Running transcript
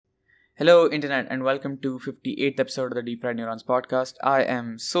Hello, Internet, and welcome to 58th episode of the Deep Fried Neurons podcast. I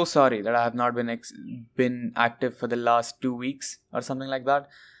am so sorry that I have not been active for the last 2 weeks or something like that.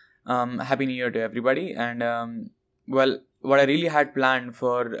 Happy New Year to everybody. And, what I really had planned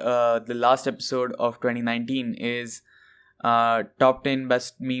for the last episode of 2019 is top 10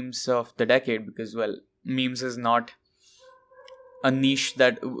 best memes of the decade because, memes is not a niche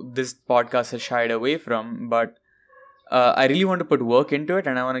that this podcast has shied away from, but I really want to put work into it,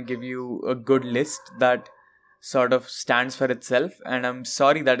 and I want to give you a good list that sort of stands for itself. And I'm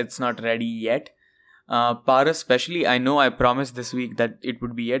sorry that it's not ready yet. Paras, especially, I know I promised this week that it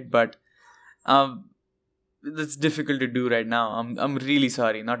would be it, but it's difficult to do right now. I'm really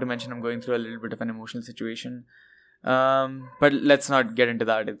sorry. Not to mention, I'm going through a little bit of an emotional situation. But let's not get into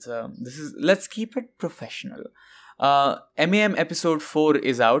that. Let's keep it professional. MAM episode 4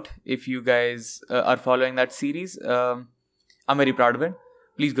 is out. If you guys are following that series, I'm very proud of it.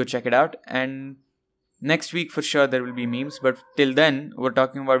 Please go check it out. And next week for sure there will be memes. But till then, we're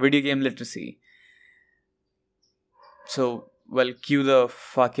talking about video game literacy. So, cue the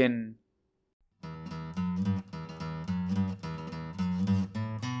fucking...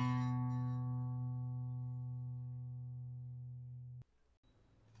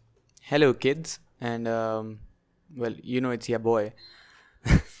 Hello, kids. And, it's your boy.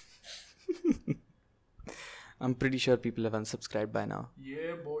 I'm pretty sure people have unsubscribed by now.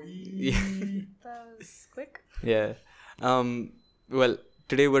 Yeah, boy. That was quick. Yeah.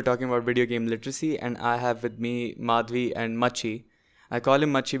 Today we're talking about video game literacy, and I have with me Madhvi and Machi. I call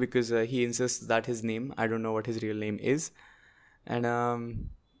him Machi because he insists that his name. I don't know what his real name is. And,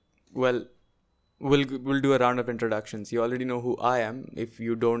 we'll do a round of introductions. You already know who I am. If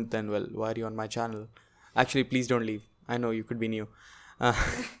you don't, then, why are you on my channel? Actually, please don't leave. I know you could be new.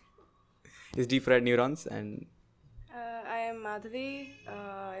 It's Deep Fried Neurons, and I am Madhavi.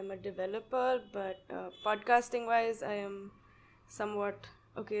 I'm a developer, but podcasting wise, I am somewhat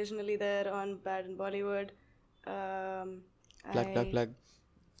occasionally there on Bad in Bollywood. plug.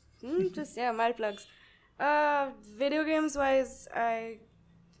 Mild plugs. Video games wise, I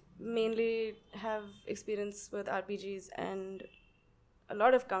mainly have experience with RPGs and a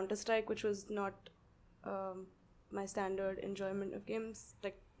lot of Counter-Strike, which was not my standard enjoyment of games.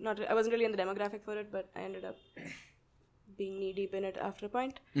 I wasn't really in the demographic for it, but I ended up being knee deep in it after a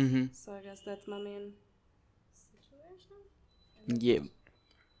point. Mm-hmm. So I guess that's my main situation. Yeah.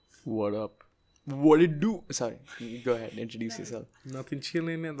 What up? What it do? Sorry, go ahead. Introduce yourself. Nothing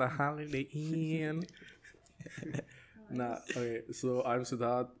chilling in the Holiday Inn. Okay. So I'm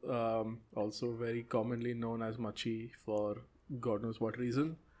Siddharth, also very commonly known as Machi for God knows what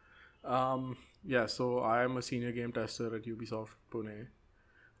reason. So I am a senior game tester at Ubisoft Pune,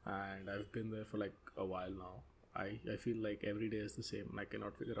 and I've been there for a while now. I feel like every day is the same, and I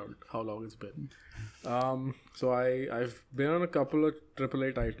cannot figure out how long it's been. So I've been on a couple of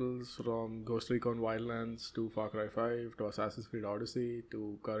AAA titles, from Ghost Recon Wildlands to Far Cry 5 to Assassin's Creed Odyssey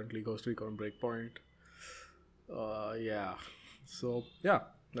to currently Ghost Recon Breakpoint.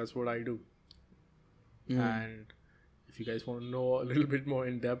 That's what I do. And if you guys want to know a little bit more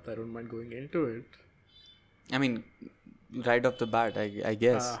in depth, I don't mind going into it. I mean, right off the bat, I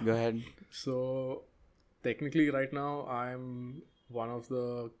guess. Go ahead. So, technically, right now, I'm one of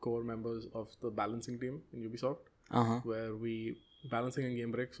the core members of the balancing team in Ubisoft, where we balancing and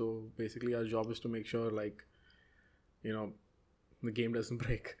game break. So, basically, our job is to make sure, the game doesn't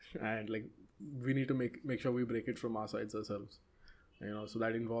break, and we need to make sure we break it from our sides ourselves. So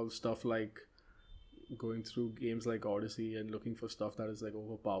that involves stuff like going through games like Odyssey and looking for stuff that is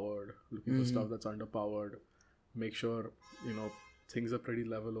overpowered, looking for stuff that's underpowered, make sure things are pretty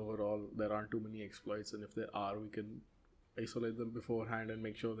level overall, there aren't too many exploits, and if there are, we can isolate them beforehand and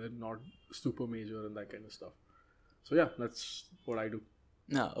make sure they're not super major and that kind of stuff. So yeah, that's what I do.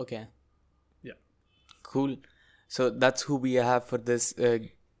 No, okay. Yeah. Cool. So that's who we have for this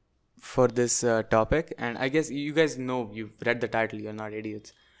topic, and I guess you guys know, you've read the title, you're not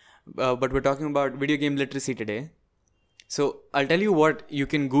idiots. But we're talking about video game literacy today. So I'll tell you what you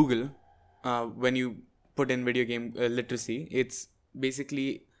can Google when you put in video game literacy. It's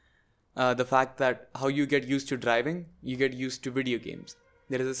basically the fact that how you get used to driving, you get used to video games.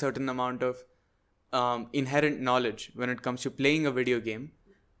 There is a certain amount of inherent knowledge when it comes to playing a video game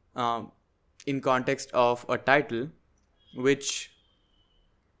in context of a title, which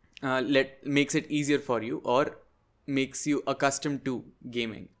makes it easier for you or makes you accustomed to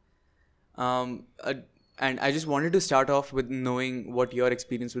gaming. And I just wanted to start off with knowing what your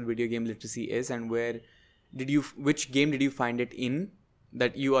experience with video game literacy is, and which game did you find it in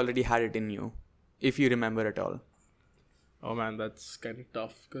that you already had it in you, if you remember at all? Oh man, that's kind of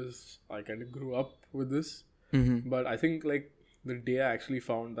tough because I kind of grew up with this. Mm-hmm. But I think like the day I actually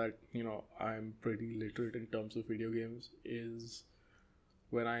found that, I'm pretty literate in terms of video games is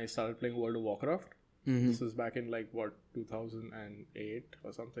when I started playing World of Warcraft. Mm-hmm. This is back in 2008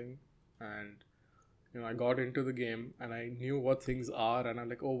 or something. And, I got into the game and I knew what things are. And I'm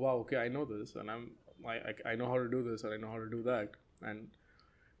like, oh wow, okay, I know this. And I know how to do this and I know how to do that. And,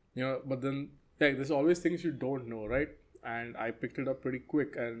 but then there's always things you don't know, right? And I picked it up pretty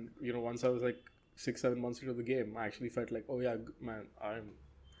quick. And, once I was 6-7 months into the game, I actually felt like, oh yeah, man,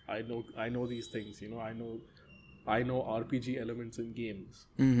 I know these things. I know RPG elements in games.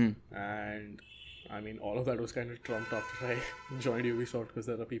 Mm-hmm. And I mean, all of that was kind of trumped after I joined Ubisoft because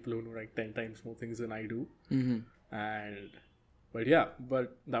there are people who know 10 times more things than I do. Mm-hmm.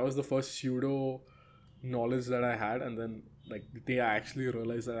 But that was the first pseudo knowledge that I had. And then the day I actually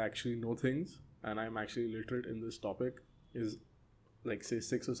realized that I actually know things and I'm actually literate in this topic is say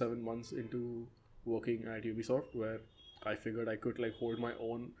 6 or 7 months into working at Ubisoft, where I figured I could hold my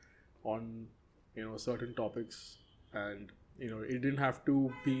own on certain topics. And it didn't have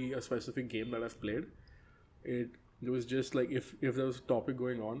to be a specific game that I've played. It was just if there was a topic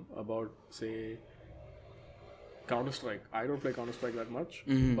going on about, say, Counter-Strike. I don't play Counter-Strike that much,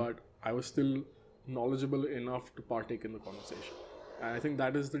 but I was still knowledgeable enough to partake in the conversation. And I think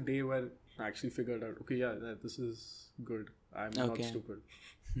that is the day where I actually figured out, okay, yeah, this is good. I'm not stupid.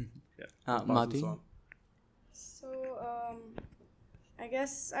 Yeah. Madhi? So, I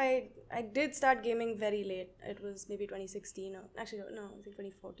guess I did start gaming very late. It was maybe 2016 or actually no, I think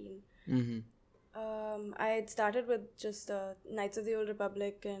 2014. Mm-hmm. I had started with just Knights of the Old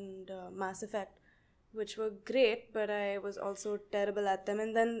Republic and Mass Effect, which were great, but I was also terrible at them.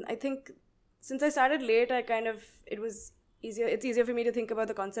 And then I think since I started late, it's easier for me to think about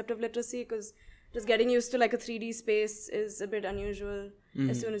the concept of literacy, because just getting used to a 3D space is a bit unusual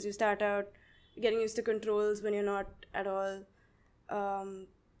as soon as you start out. Getting used to controls when you're not at all.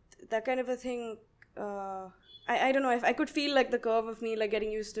 That kind of a thing. I don't know if I could feel the curve of me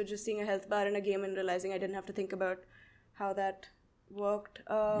getting used to just seeing a health bar in a game and realizing I didn't have to think about how that worked.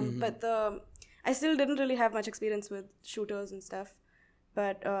 But I still didn't really have much experience with shooters and stuff.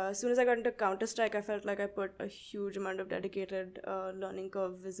 But as soon as I got into Counter-Strike, I felt like I put a huge amount of dedicated learning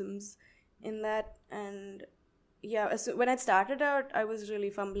curve-isms in that. And yeah, when I started out, I was really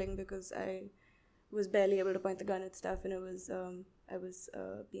fumbling because I was barely able to point the gun at stuff, and I was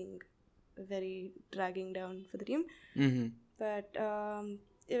being very dragging down for the team. Mm-hmm. But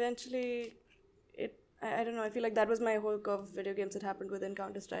eventually, I don't know, I feel like that was my whole curve of video games that happened within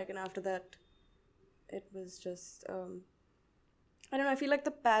Counter-Strike, and after that, it was just, I don't know, I feel like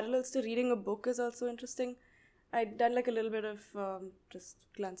the parallels to reading a book is also interesting. I'd done a little bit of just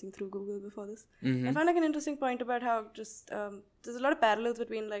glancing through Google before this. Mm-hmm. I found an interesting point about how just there's a lot of parallels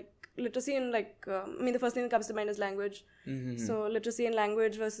between literacy and the first thing that comes to mind is language. Mm-hmm. So literacy and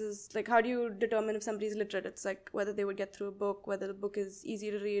language versus how do you determine if somebody's literate? It's whether they would get through a book, whether the book is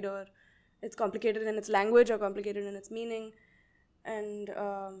easy to read or it's complicated in its language or complicated in its meaning. And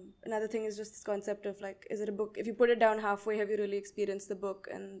another thing is just this concept of is it a book? If you put it down halfway, have you really experienced the book?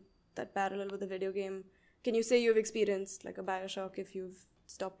 And that parallel with the video game. Can you say you've experienced a Bioshock if you've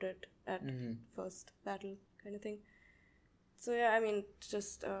stopped it at first battle kind of thing? So yeah,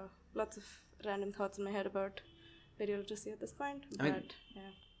 just lots of random thoughts in my head about video literacy at this point.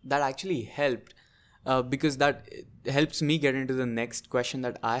 That actually helped because that helps me get into the next question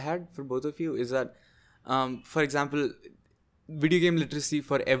that I had for both of you, is that, for example, video game literacy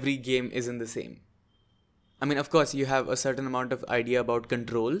for every game isn't the same. Of course, you have a certain amount of idea about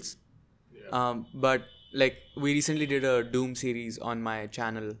controls, but we recently did a Doom series on my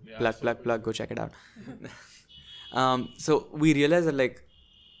channel. Plug, go check it out. So we realized that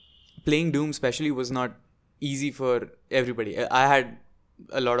playing Doom especially was not easy for everybody. I had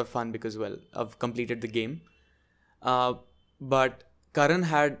a lot of fun because, I've completed the game. But Karan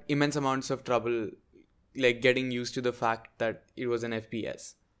had immense amounts of trouble getting used to the fact that it was an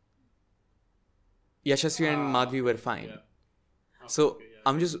FPS. Yashasvi and Madhvi were fine. Yeah. So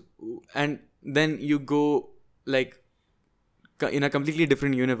I'm just, and then you go in a completely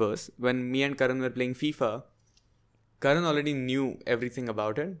different universe. When me and Karan were playing FIFA, Karan already knew everything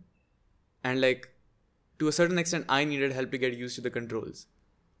about it, and to a certain extent I needed help to get used to the controls,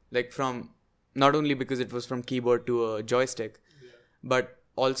 from, not only because it was from keyboard to a joystick, but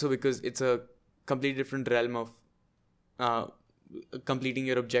also because it's a completely different realm of completing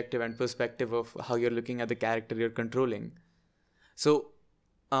your objective and perspective of how you're looking at the character you're controlling. So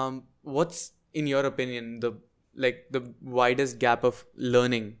what's, in your opinion, the widest gap of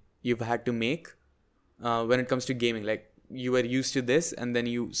learning you've had to make when it comes to gaming? you were used to this and then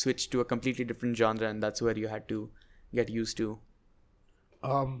you switched to a completely different genre and that's where you had to get used to?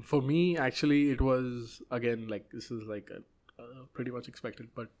 For me, actually, it was, again, like, this is like pretty much expected,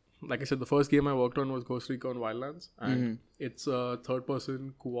 but like I said, the first game I worked on was Ghost Recon Wildlands, and it's a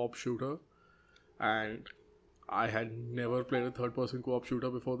third-person co-op shooter, and I had never played a third-person co-op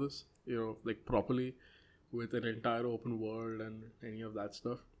shooter before this, like properly, with an entire open world and any of that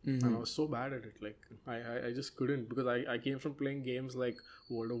stuff. And I was so bad at it, like, I just couldn't, because I came from playing games like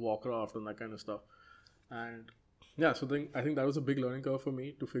World of Warcraft and that kind of stuff, and yeah, so then I think that was a big learning curve for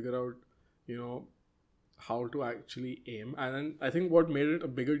me to figure out, how to actually aim. And then I think what made it a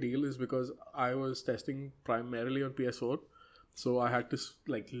bigger deal is because I was testing primarily on PS4, so I had to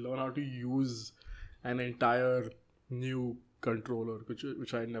learn how to use an entire new controller,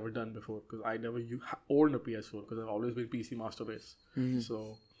 which I had never done before, because I never owned a PS4, because I've always been PC master base.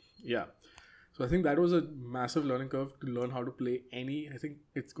 So yeah, so I think that was a massive learning curve to learn how to play I think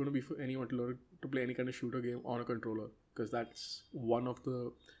it's going to be for anyone to learn to play any kind of shooter game on a controller, because that's one of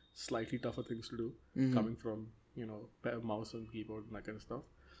the slightly tougher things to do, coming from mouse and keyboard and that kind of stuff.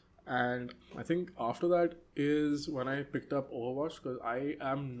 And I think after that is when I picked up Overwatch, because I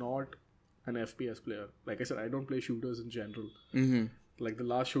am not an FPS player. Like I said, I don't play shooters in general. Like the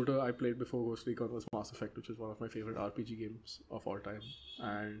last shooter I played before Ghost Recon was Mass Effect, which is one of my favorite RPG games of all time.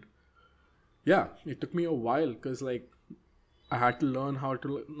 And yeah, it took me a while, because like I had to learn I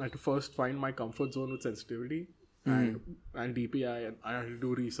had to first find my comfort zone with sensitivity and DPI, and I had to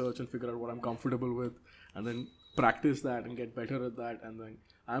do research and figure out what I'm comfortable with, and then practice that and get better at that. And then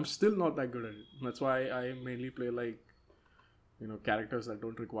I'm still not that good at it. That's why I mainly play like characters that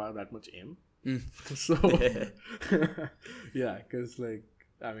don't require that much aim. So yeah, because like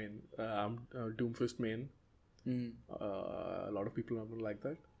I mean I'm a Doomfist main. A lot of people are not like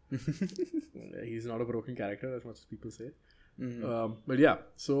that. He's not a broken character as much as people say. But yeah,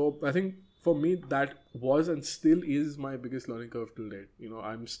 so I think for me that was and still is my biggest learning curve till date.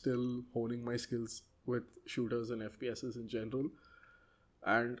 I'm still honing my skills with shooters and FPSs in general,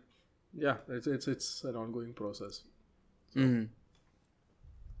 and yeah, it's an ongoing process.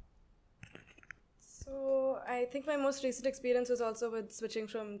 So I think my most recent experience was also with switching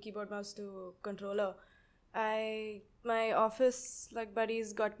from keyboard mouse to controller. My office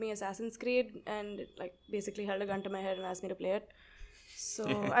buddies got me Assassin's Creed, and basically held a gun to my head and asked me to play it. So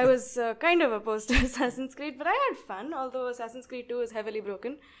I was kind of opposed to Assassin's Creed, but I had fun. Although Assassin's Creed 2 is heavily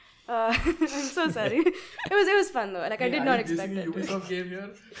broken. I'm so sorry. It was fun though. I did not expect it. Ubisoft game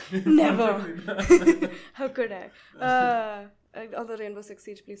here? Never. How could I? Although Rainbow Six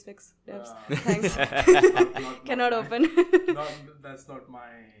Siege, please fix. Devs. Thanks. Cannot open. That's not my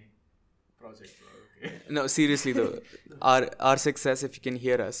project. Okay. No, seriously though, our success, if you can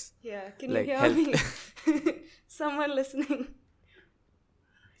hear us. Yeah, can you hear me? Someone listening.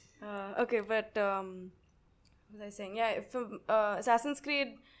 Okay, but what was I saying? Yeah, from Assassin's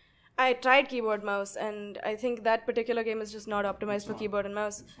Creed, I tried keyboard mouse, and I think that particular game is just not optimized for keyboard and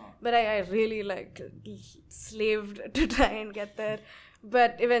mouse. But I really slaved to try and get there.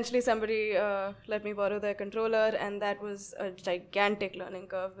 But eventually somebody let me borrow their controller, and that was a gigantic learning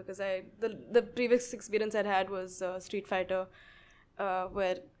curve, because the previous experience I'd had was Street Fighter,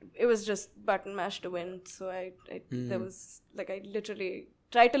 where it was just button mash to win. So there was I literally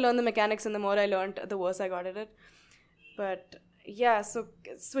tried to learn the mechanics, and the more I learned, the worse I got at it. But yeah, so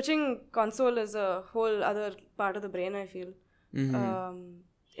switching console is a whole other part of the brain, I feel.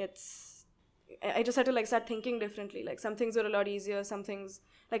 I just had to start thinking differently. Some things were a lot easier. Some things,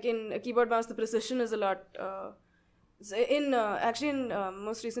 in a keyboard mouse, the precision is a lot.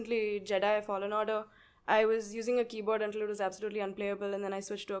 Most recently Jedi Fallen Order, I was using a keyboard until it was absolutely unplayable, and then I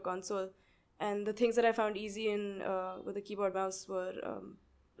switched to a console. And the things that I found easy with the keyboard mouse were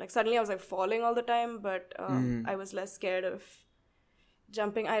suddenly I was falling all the time, but I was less scared of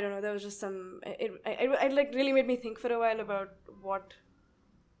jumping. I don't know. There was just some. It really made me think for a while about what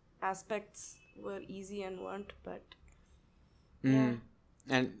aspects were easy and weren't, but yeah.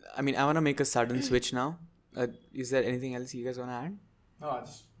 And I mean, I want to make a sudden switch now. Is there anything else you guys want to add? No, I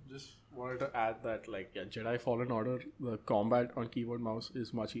just wanted to add that Jedi Fallen Order, the combat on keyboard mouse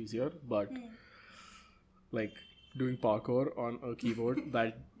is much easier, but doing parkour on a keyboard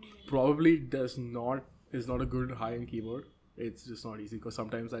that probably is not a good high-end keyboard. It's just not easy, because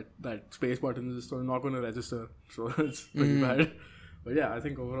sometimes that space button is just not going to register, so it's pretty bad. But yeah, I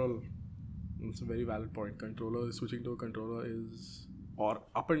think overall it's a very valid point. Switching to a controller or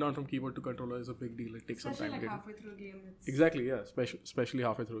up and down from keyboard to controller is a big deal. It takes especially some time. Halfway through a game. Exactly, yeah. Especially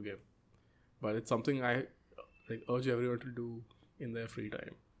halfway through a game. But it's something I urge everyone to do in their free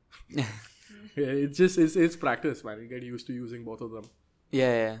time. it's practice, man. You get used to using both of them.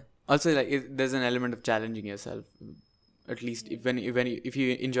 Yeah. Also, like there's an element of challenging yourself. At least if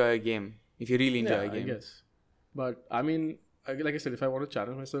you enjoy a game, if you really enjoy a game. I guess. But I mean, like I said, if I want to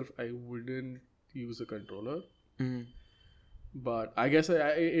challenge myself, I wouldn't use a controller. Mhm. But I guess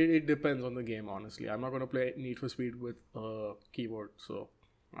it depends on the game, honestly. I'm not going to play Need for Speed with a keyboard, so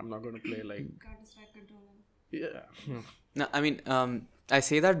I'm not going to play like... Counter-Strike controller. Yeah. No, I mean, I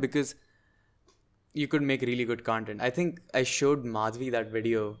say that because you could make really good content. I think I showed Madhvi that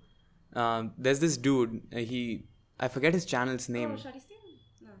video. There's this dude. I forget his channel's name. Oh, Shadi Steam?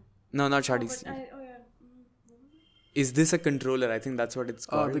 No. No, not Shadi. Yeah. Is this a controller? I think that's what it's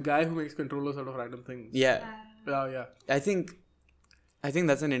called. The guy who makes controllers out of random things. Yeah. Yeah. I think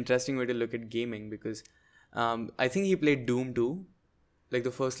that's an interesting way to look at gaming because I think he played Doom 2, like the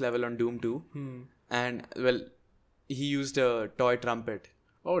first level on Doom 2, and well, he used a toy trumpet,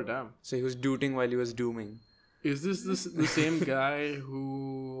 Oh, damn. so he was dooting while he was dooming. Is this the same guy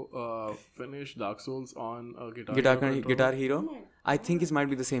who finished Dark Souls on a Guitar Hero. I think it might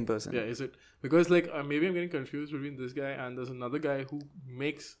be the same person. Yeah, is it? Because like maybe I'm getting confused between this guy and there's another guy who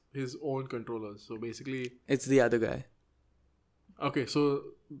makes his own controllers. So basically, It's the other guy. okay, so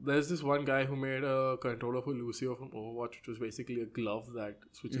there's this one guy who made a controller for Lucio from Overwatch, which was basically a glove that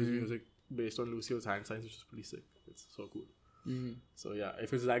switches music based on Lucio's hand signs, which is pretty sick. It's so cool. So yeah,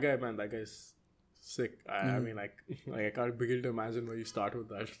 if it's that guy, man, that guy's sick. I mean, like I can't begin to imagine where you start with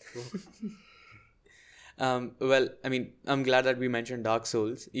that. So. Well, I mean, I'm glad that we mentioned Dark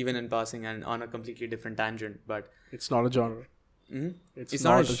Souls, even in passing and on a completely different tangent. But It's not a genre. It's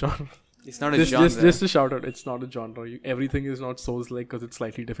not not a genre. it's not a genre. Just a shout out. It's not a genre. Everything is not Souls-like because it's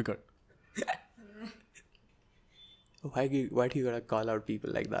slightly difficult. Why do you gotta call out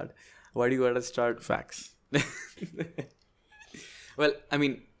people like that? Why do you gotta start Facts. Well, I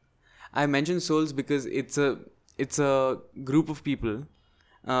mean, I mentioned Souls because it's a group of people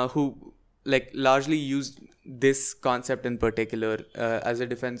who like largely use this concept in particular as a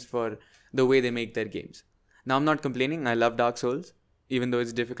defense for the way they make their games. Now, I'm not complaining. I love Dark Souls, even though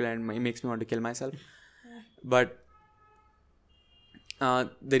it's difficult and it makes me want to kill myself. But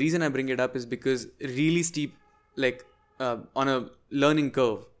the reason I bring it up is because really steep, like on a learning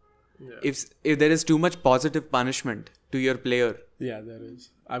curve, if there is too much positive punishment to your player. Yeah, there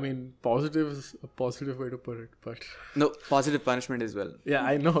is. I mean, positive is a positive way to put it, but No, positive punishment as well. yeah,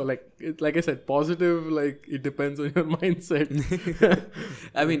 I know. Like I said, positive. Like it depends on your mindset.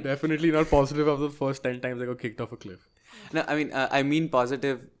 I mean, definitely not positive of the first 10 times I got kicked off a cliff. no, I mean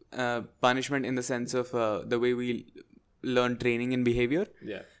positive punishment in the sense of the way we learn training and behavior.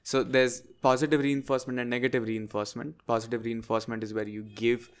 Yeah. So there's positive reinforcement and negative reinforcement. Positive reinforcement is where you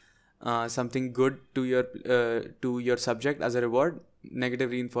give something good to your subject as a reward. Negative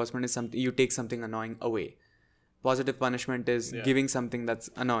reinforcement is something you take something annoying away. Positive punishment is giving something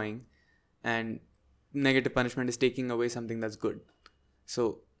that's annoying, and negative punishment is taking away something that's good.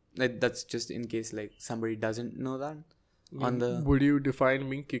 So that's just in case like somebody doesn't know that. Would you define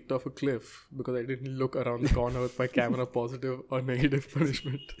being kicked off a cliff because I didn't look around the corner with my camera positive or negative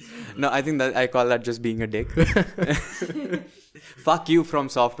punishment? No, I think that I call that just being a dick. Fuck you From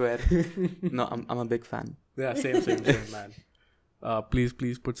Software. No, I'm a big fan. Yeah, same, man. Please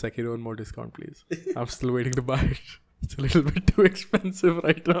put Sekiro on more discount, please. I'm still waiting to buy it. It's a little bit too expensive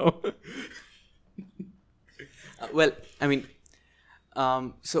right now. Well, I mean,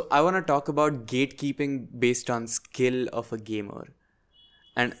 so I want to talk about gatekeeping based on skill of a gamer,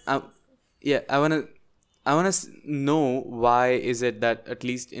 and I want to know why is it that at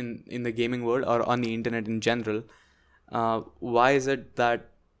least in the gaming world or on the internet in general, why is it that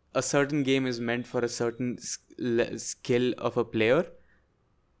a certain game is meant for a certain skill of a player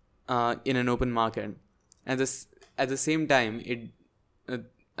in an open market, and at the same time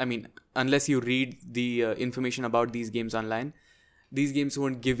I mean, unless you read the information about these games online, these games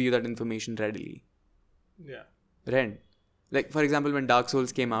won't give you that information readily. Yeah. Right? Like, for example, when Dark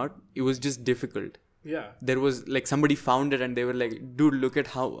Souls came out, it was just difficult. Yeah. There was, like, somebody found it and they were like, dude, look at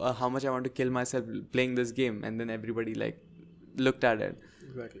how much I want to kill myself playing this game. And then everybody, like, looked at it.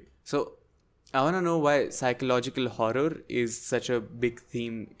 Exactly. So, I want to know why psychological horror is such a big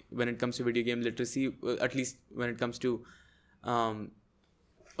theme when it comes to video game literacy, at least when it comes to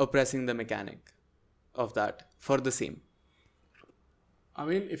oppressing the mechanic of that for the same. I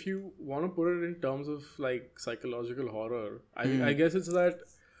mean, if you want to put it in terms of like psychological horror, I guess it's that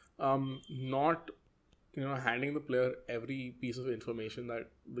not handing the player every piece of information that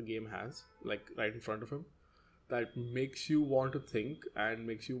the game has like right in front of him, that makes you want to think and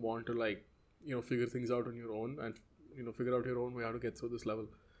makes you want to like figure things out on your own and figure out your own way how to get through this level.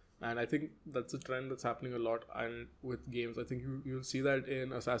 And I think that's a trend that's happening a lot. And with games, I think you'll see that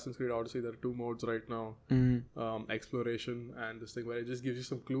in Assassin's Creed Odyssey. There are 2 modes right now, exploration and this thing, where it just gives you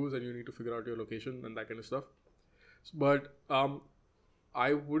some clues and you need to figure out your location and that kind of stuff. But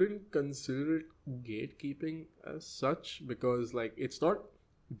I wouldn't consider it gatekeeping as such, because like it's not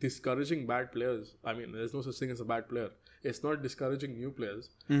discouraging bad players. I mean, there's no such thing as a bad player. It's not discouraging new players.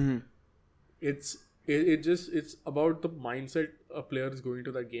 It's about the mindset a player is going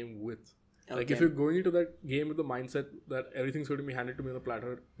to that game with. Like if you're going into that game with the mindset that everything's going to be handed to me on a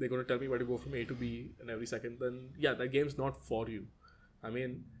platter, they're going to tell me where to go from A to B in every second, then yeah, that game's not for you. I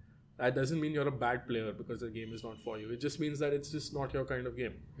mean, that doesn't mean you're a bad player because the game is not for you. It just means that it's just not your kind of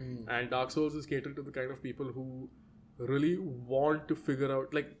game. And Dark Souls is catered to the kind of people who really want to figure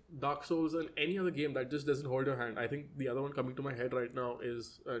out, like Dark Souls and any other game that just doesn't hold your hand. I think the other one coming to my head right now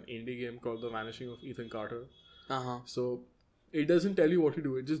is an indie game called The Vanishing of Ethan Carter. So it doesn't tell you what to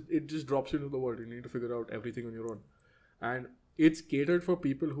do. It just drops you into the world. You need to figure out everything on your own. And it's catered for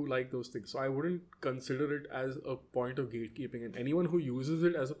people who like those things. So I wouldn't consider it as a point of gatekeeping. And anyone who uses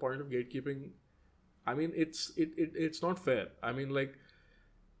it as a point of gatekeeping, I mean, it's not fair. I mean, like,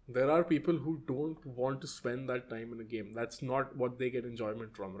 there are people who don't want to spend that time in a game. That's not what they get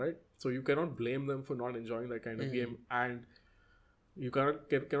enjoyment from, right? So you cannot blame them for not enjoying that kind of game, and you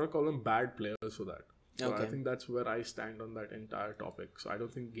cannot call them bad players for that. So I think that's where I stand on that entire topic. So I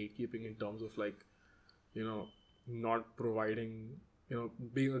don't think gatekeeping in terms of like, not providing,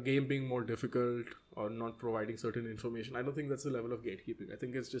 being more difficult or not providing certain information. I don't think that's the level of gatekeeping. I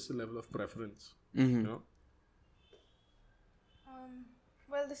think it's just a level of preference.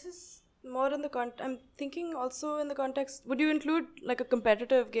 Well, this is more in the I'm thinking also in the context. Would you include like a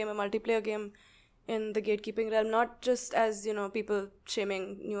competitive game, a multiplayer game, in the gatekeeping realm? Not just as people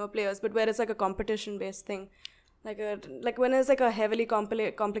shaming newer players, but where it's like a competition-based thing, like when it's like a heavily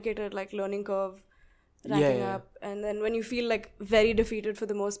complicated like learning curve, ranking up, and then when you feel like very defeated for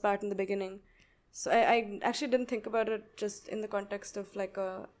the most part in the beginning. So I actually didn't think about it just in the context of like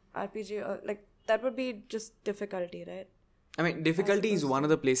a RPG, or like that would be just difficulty, right? I mean, difficulty is one of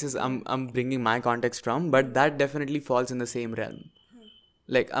the places I'm bringing my context from, but that definitely falls in the same realm.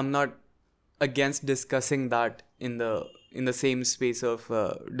 Like, I'm not against discussing that in the same space of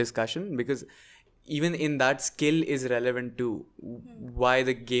discussion, because even in that, skill is relevant to why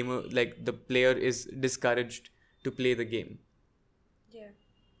the gamer, like the player, is discouraged to play the game. Yeah.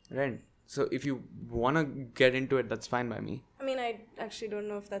 Right. So if you want to get into it, that's fine by me. I mean, I actually don't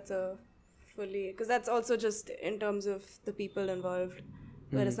know if that's a fully, because that's also just in terms of the people involved,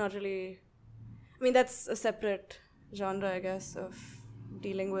 where it's not really, I mean, that's a separate genre, I guess, of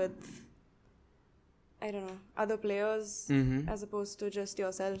dealing with, I don't know, other players as opposed to just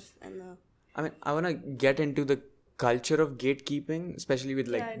yourself and I mean, I want to get into the culture of gatekeeping, especially with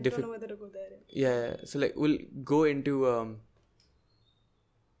like I don't know whether to go there. Yeah, so like we'll go into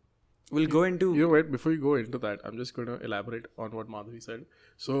wait, before you go into that, I'm just going to elaborate on what Madhavi said.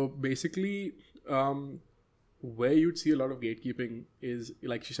 So basically, where you'd see a lot of gatekeeping is,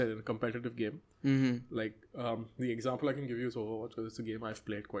 like she said, in a competitive game. Like the example I can give you is Overwatch, because it's a game I've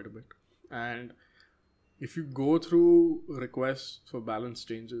played quite a bit. And if you go through requests for balance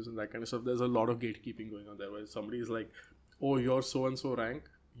changes and that kind of stuff, there's a lot of gatekeeping going on there, where somebody is like, oh, you're so and so rank,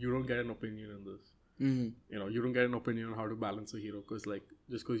 you don't get an opinion in this. You don't get an opinion on how to balance a hero, because like,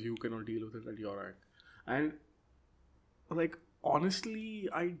 just because you cannot deal with it at your rank. And like, honestly,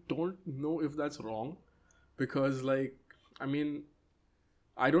 I don't know if that's wrong, because like, I mean,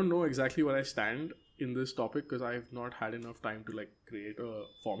 I don't know exactly where I stand in this topic, because I've not had enough time to like create a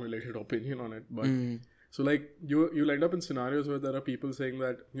formulated opinion on it. But so like, you'll end up in scenarios where there are people saying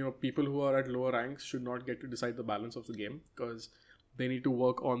that people who are at lower ranks should not get to decide the balance of the game, because they need to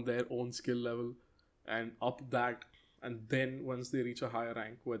work on their own skill level and up that, and then once they reach a higher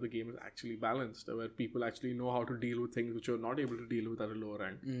rank where the game is actually balanced, where people actually know how to deal with things which you're not able to deal with at a lower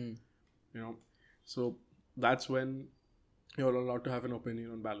rank, so that's when you're allowed to have an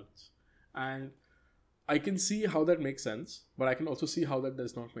opinion on balance. And I can see how that makes sense, but I can also see how that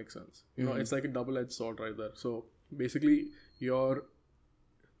does not make sense. It's like a double-edged sword right there. So basically, you're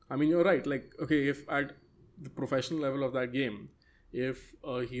right. Like, okay, if at the professional level of that game, if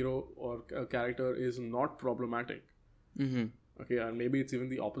a hero or a character is not problematic, okay, and maybe it's even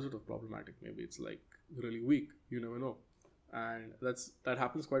the opposite of problematic. Maybe it's like really weak. You never know, and that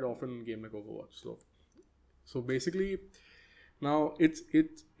happens quite often in a game like Overwatch. So basically, now it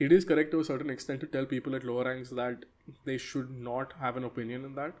is correct to a certain extent to tell people at lower ranks that they should not have an opinion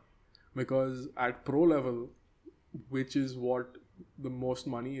in that, because at pro level, which is what the most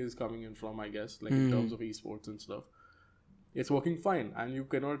money is coming in from, I guess, like in terms of esports and stuff, it's working fine, and you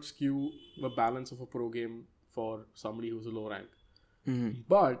cannot skew the balance of a pro game for somebody who's a low rank.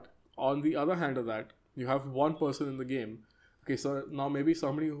 But on the other hand of that, you have one person in the game. Okay, so now maybe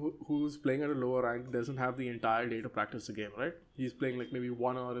somebody who's playing at a lower rank doesn't have the entire day to practice the game, right? He's playing like maybe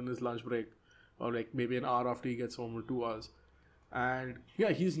 1 hour in his lunch break, or like maybe an hour after he gets home, or 2 hours. And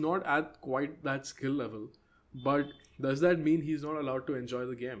yeah, he's not at quite that skill level. But does that mean he's not allowed to enjoy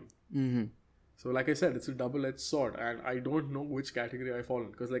the game? So like I said, it's a double-edged sword, and I don't know which category I fall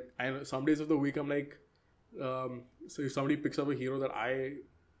in. Because like I know some days of the week I'm like, so if somebody picks up a hero that I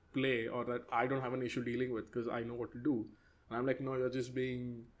play or that I don't have an issue dealing with because I know what to do, and I'm like, no, you're just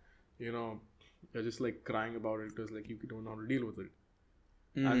being, you're just like crying about it because like you don't know how to deal with it.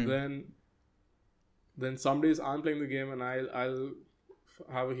 And then some days I'm playing the game and I'll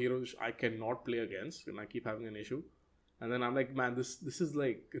have a hero which I cannot play against, and I keep having an issue. And then I'm like, man, this is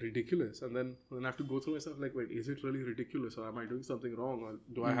like ridiculous. And then I have to go through myself like, wait, is it really ridiculous, or am I doing something wrong, or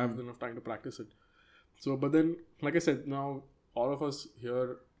do I have enough time to practice it? So, but then, like I said, now all of us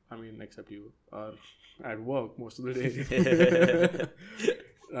here, I mean, except you, are at work most of the day.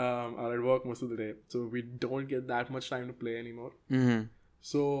 Are at work most of the day. So we don't get that much time to play anymore.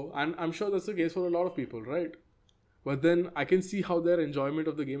 So, and I'm sure that's the case for a lot of people, right? But then I can see how their enjoyment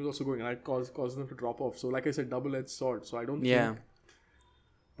of the game is also going, and it causes them to drop off. So, like I said, double-edged sword. So I don't think.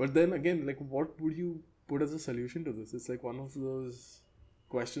 But then again, like, what would you put as a solution to this? It's like one of those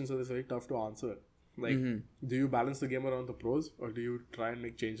questions that is very tough to answer. Like, do you balance the game around the pros, or do you try and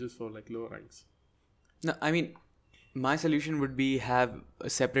make changes for like lower ranks? No, I mean, my solution would be have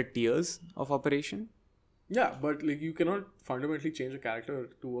separate tiers of operation. Yeah, but like you cannot fundamentally change a character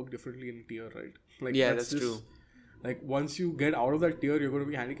to work differently in a tier, right? Like, yeah, that's true. Like once you get out of that tier, you're going to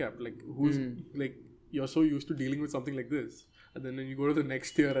be handicapped. Like who's like you're so used to dealing with something like this, and then you go to the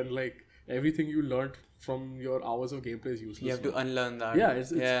next tier and like everything you learned from your hours of gameplay is useless. You have to unlearn that.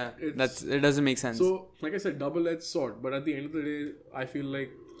 Yeah, it doesn't make sense. So like I said, double-edged sword. But at the end of the day, I feel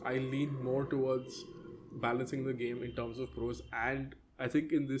like I lean more towards balancing the game in terms of pros, and I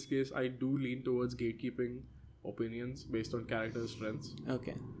think in this case I do lean towards gatekeeping opinions based on character strengths.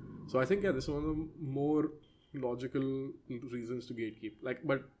 Okay. So I think this is one of the more logical reasons to gatekeep.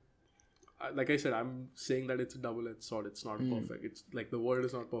 But like I said, I'm saying that it's a double-edged sword. It's not perfect. It's like the world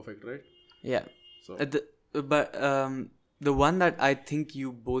is not perfect, right? Yeah. So the one that I think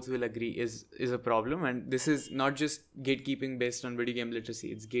you both will agree is a problem, and this is not just gatekeeping based on video game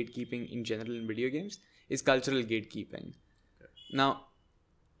literacy. It's gatekeeping in general in video games. It's cultural gatekeeping. Okay. Now,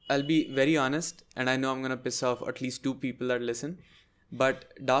 I'll be very honest, and I know I'm gonna piss off at least 2 people that listen.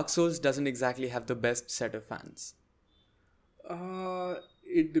 But Dark Souls doesn't exactly have the best set of fans.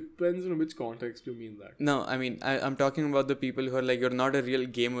 It depends on which context you mean that. No, I mean, I'm talking about the people who are like, you're not a real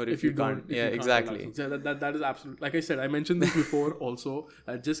gamer if you can't. Yeah, exactly. That is absolutely... Like I said, I mentioned this before also.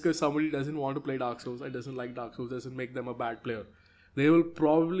 Just because somebody doesn't want to play Dark Souls and doesn't like Dark Souls doesn't make them a bad player. They will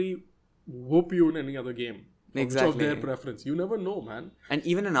probably whoop you in any other game. Exactly. Of their preference. You never know, man. And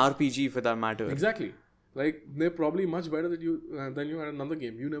even an RPG for that matter. Exactly. Like they're probably much better than you at another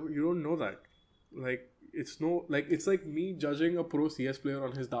game. You don't know that. Like it's like me judging a pro CS player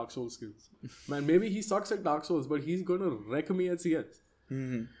on his Dark Souls skills. Man, maybe he sucks at Dark Souls, but he's gonna wreck me at CS.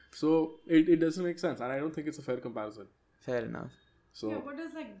 So it doesn't make sense, and I don't think it's a fair comparison. Fair enough. So yeah, what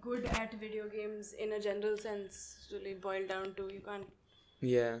does like good at video games in a general sense really boil down to? You can't.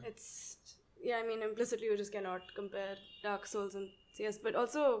 Yeah. I mean, implicitly you just cannot compare Dark Souls and CS. But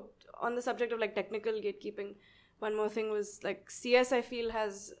also on the subject of like technical gatekeeping, one more thing was like CS I feel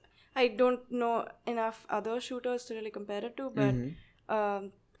has, I don't know enough other shooters to really compare it to,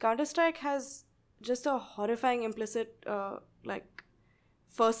 but Counter-Strike has just a horrifying implicit like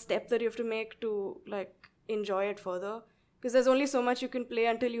first step that you have to make to like enjoy it further, because there's only so much you can play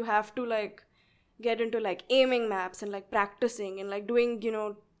until you have to like get into like aiming maps and like practicing and like doing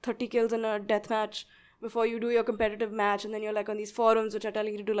 30 kills in a deathmatch before you do your competitive match, and then you're like on these forums which are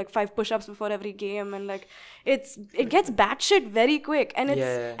telling you to do like 5 push-ups before every game, and like it gets batshit very quick, and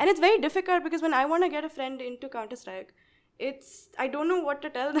it's very difficult, because when I want to get a friend into Counter-Strike, I don't know what to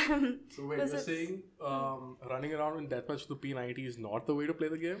tell them. So wait, you're saying running around in deathmatch with the P90 is not the way to play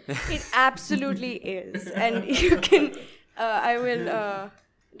the game? It absolutely is, and you can I will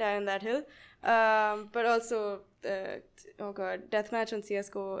die on that hill, but also oh god, deathmatch on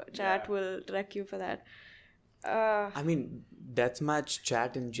CSGO chat will wreck you for that. I mean, deathmatch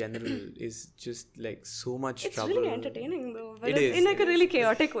chat in general is just like so much trouble. It's really entertaining though, but it's in like a really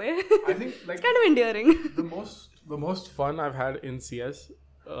chaotic way. I think like it's kind of endearing. The most fun I've had in CS,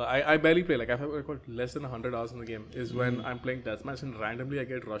 I barely play. Like I've got less than 100 hours in the game. Is when I'm playing deathmatch and randomly I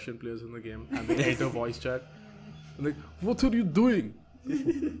get Russian players in the game and they enter voice chat. Like, what are you doing?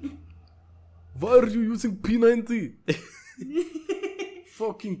 Why are you using P90?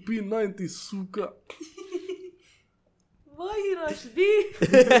 Fucking P90, suka. Why Rush B?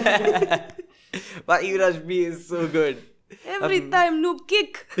 Why Yuvraj B is so good. Every time noob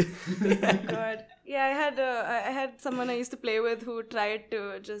kick. God. Yeah, I had someone I used to play with who tried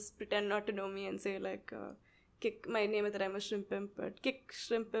to just pretend not to know me and say like, kick my name at the time was Shrimp Pimp, but kick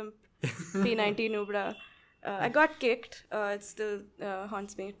Shrimp Pimp P90 Noobra. I got kicked. It still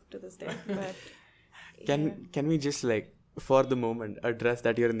haunts me to this day. But Can we just like for the moment address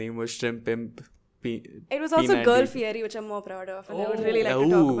that your name was Shrimp Pimp it was also P90. Girl Fairy, which I'm more proud of, and I would really like to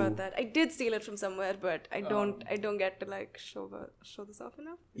talk about that. I did steal it from somewhere, but I don't get to like show this off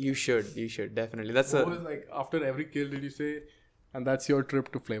enough. You should definitely. That's What was like after every kill did you say, and that's your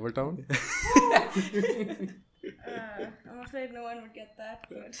trip to Flavortown? I'm afraid no one would get that,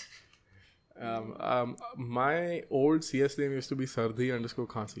 but My old CS name used to be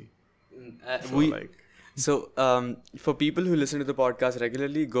Sardi_Khansi. For people who listen to the podcast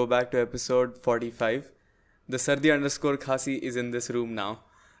regularly, go back to episode 45. The Sardi_Khasi is in this room now.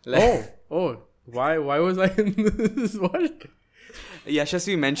 Why was I in this? What?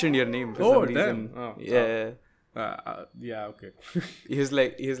 Yashasvi mentioned your name for some reason. Yeah, okay. He was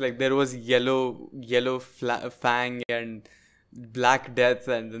like there was yellow fang and Black Death,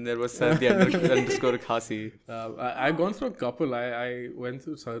 and then there was Sardi_Khasi. I've gone through a couple. I went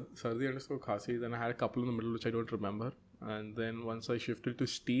through Sardi_Khasi, then I had a couple in the middle which I don't remember. And then once I shifted to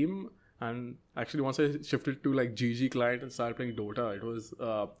Steam, and actually once I shifted to like GG client and started playing Dota, it was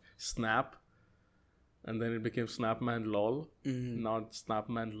Snap. And then it became Snapman LOL, not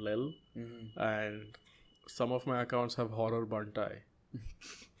Snapman Lil. And some of my accounts have Horror Buntai.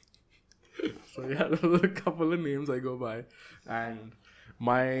 So yeah, those are a couple of names I go by. And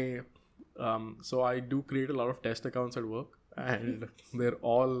my so I do create a lot of test accounts at work, and they're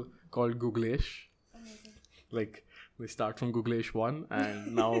all called Googleish. Like they start from Googleish 1,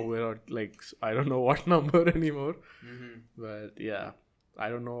 and now we're at like I don't know what number anymore. But yeah, I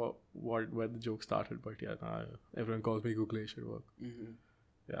don't know where the joke started, but yeah, everyone calls me Googleish at work.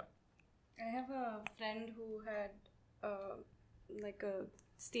 Yeah. I have a friend who had like a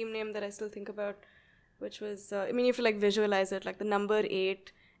Steam name that I still think about, which was I mean, you have to like visualize it, like the number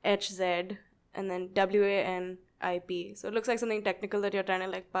 8 HZ and then WANIP. So it looks like something technical that you're trying to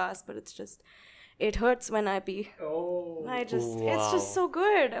like pass, but it's just it hurts when IP. Oh. It's just so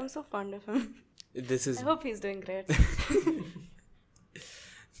good. I'm so fond of him. I hope he's doing great.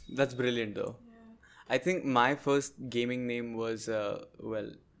 That's brilliant though. Yeah. I think my first gaming name was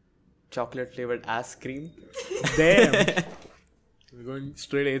chocolate flavored ass cream. Damn. We're going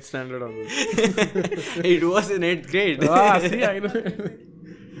straight 8th standard on this. It was in 8th grade. See, I know.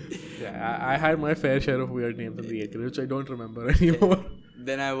 Yeah, I had my fair share of weird names in the 8th grade, which I don't remember anymore.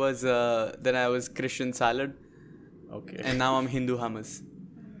 Then I was Christian Salad. Okay. And now I'm Hindu Hummus.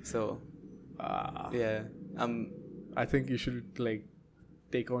 So, yeah. I think you should like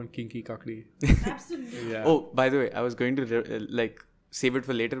take on Kinky Kakdi. Absolutely. Yeah. Oh, by the way, I was going to save it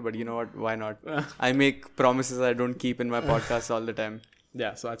for later, but you know what? Why not? I make promises I don't keep in my podcasts all the time.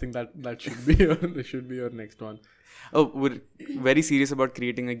 Yeah, so I think that should be your next one. Oh, we're very serious about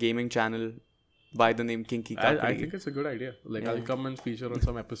creating a gaming channel by the name Kinky Kakdi. I think it's a good idea. Like, I'll come and feature on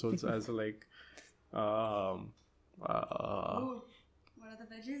some episodes as like, What are the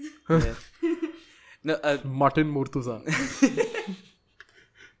veggies? Yeah. No, Mutton Murtuza.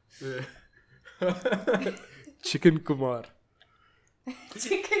 Chicken Kumar.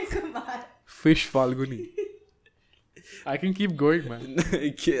 Chicken Kumar. Fish Falguni. I can keep going, man.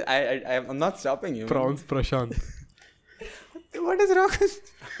 I'm not stopping you. Prawns Prashant. What is wrong with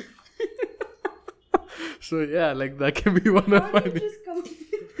So yeah, like that can be one of my names.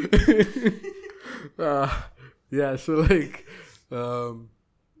 Yeah, so like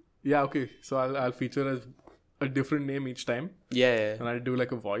yeah, okay. So I'll feature as a different name each time. Yeah. And I'll do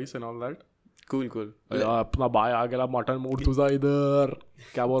like a voice and all that. Cool. अपना भाई आ गया mutton Murtuza इधर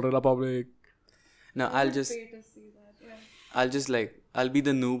क्या बोल रहा public. No, I'll be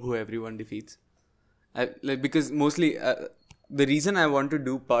the noob who everyone defeats. Because mostly the reason I want to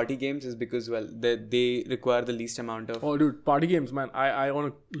do party games is because they require the least amount of. Oh, dude, party games, man! I own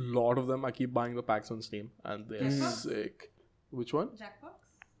a lot of them. I keep buying the packs on Steam, and they're sick. Which one?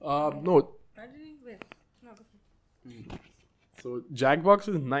 Jackbox? No. Wait. No, go for it. So Jackbox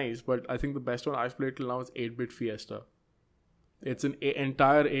is nice, but I think the best one I've played till now is 8-Bit Fiesta. It's an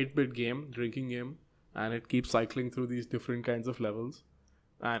entire 8-bit game, drinking game, and it keeps cycling through these different kinds of levels,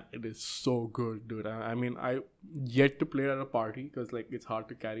 and it is so good, dude. I mean, I yet to play it at a party because like it's hard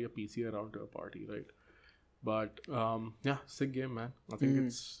to carry a PC around to a party, right? But yeah, sick game, man. I think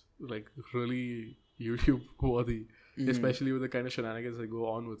it's like really YouTube worthy, especially with the kind of shenanigans that go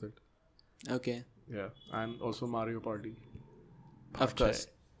on with it. Okay. Yeah, and also Mario Party. Of course.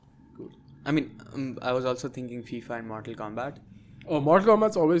 Cool. I mean, I was also thinking FIFA and Mortal Kombat. Oh, Mortal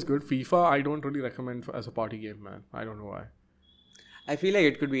Kombat's always good. FIFA, I don't really recommend as a party game, man. I don't know why. I feel like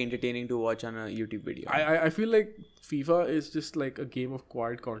it could be entertaining to watch on a YouTube video. I feel like FIFA is just like a game of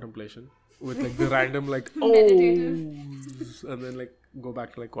quiet contemplation with like the random like Meditative. and then like go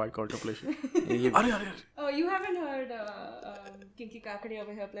back to like quiet contemplation. You- Oh, you haven't heard Kinky Kakadi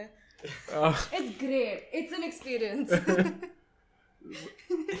over here play? It's great. It's an experience.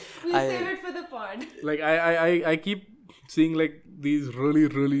 We'll save it for the pod. Like I keep seeing like these really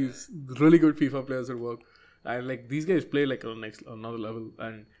good FIFA players at work, and like these guys play like on another level,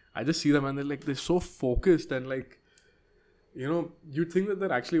 and I just see them and they're so focused, and like, you know, you'd think that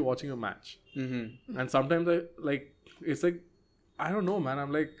they're actually watching a match. And sometimes it's like, I don't know, man,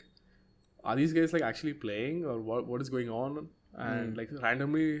 I'm like, are these guys like actually playing, or what is going on? And like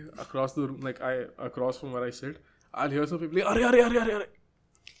randomly across the room, like across from where I sit, I'll hear some people like, "Arre."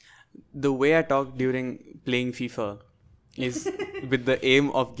 The way I talk during playing FIFA is with the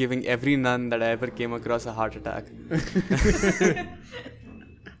aim of giving every nun that I ever came across a heart attack.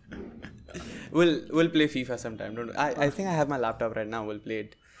 We'll play FIFA sometime. Don't I think I have my laptop right now. We'll play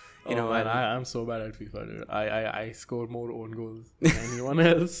it. You know, man, I'm so bad at FIFA, dude. I score more own goals than anyone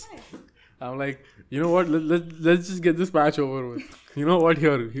else. I'm like, you know what? Let's just get this match over with. You know what?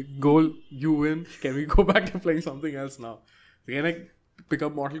 Here, goal, you win. Can we go back to playing something else now? So can I pick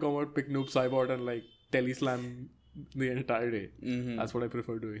up Mortal Kombat, pick Noob Saibot, and like teleslam the entire day? That's what I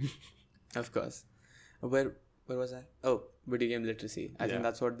prefer doing. Of course. Where was I? Oh, video game literacy. I think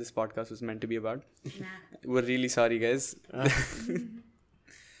that's what this podcast was meant to be about. We're really sorry, guys.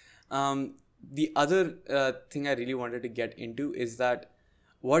 The other thing I really wanted to get into is that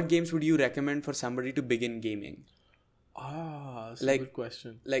what games would you recommend for somebody to begin gaming? That's Like- a good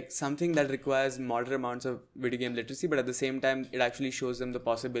question. Like something that requires moderate amounts of video game literacy, but at the same time, it actually shows them the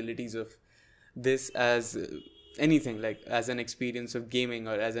possibilities of this as anything, like as an experience of gaming,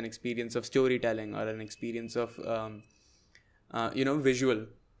 or as an experience of storytelling, or an experience of, visual.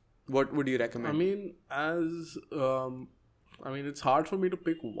 What would you recommend? I mean, it's hard for me to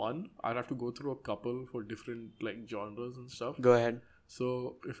pick one. I'd have to go through a couple for different like genres and stuff. Go ahead.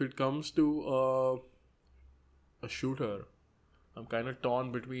 So if it comes to a shooter, I'm kind of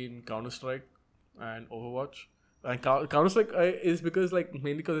torn between Counter-Strike and Overwatch. And Counter-Strike is because like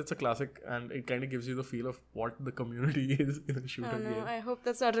mainly because it's a classic and it kind of gives you the feel of what the community is in a shooter Oh no, game. I hope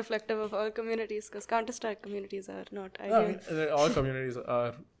that's not reflective of all communities, because Counter-Strike communities are not No, I ideal. mean, all communities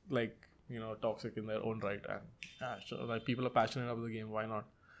are like, you know, toxic in their own right, and so, like people are passionate about the game. Why not?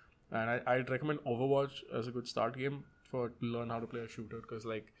 And I'd recommend Overwatch as a good start game to learn how to play a shooter, because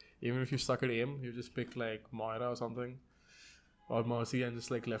like even if you suck at aim, you just pick like Moira or something, or Mercy, and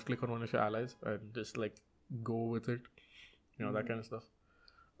just like left click on one of your allies and just like go with it, you know, that kind of stuff.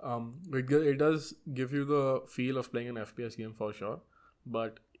 It does give you the feel of playing an FPS game for sure,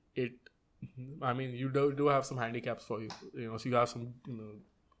 but you do have some handicaps for you, you know. So you have some, you know,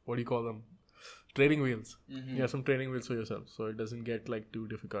 what do you call them, training wheels. You have some training wheels for yourself, so it doesn't get like too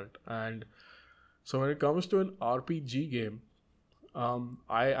difficult. And so when it comes to an RPG game,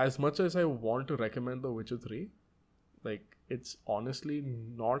 I as much as I want to recommend The Witcher 3, like it's honestly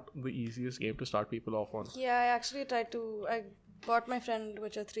not the easiest game to start people off on. Yeah, I actually I bought my friend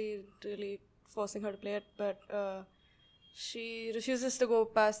Witcher 3, really forcing her to play it, but she refuses to go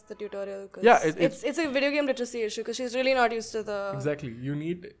past the tutorial because it's a video game literacy issue, because she's really not used to the... Exactly. You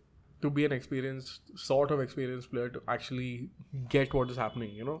need to be an experienced player to actually get what is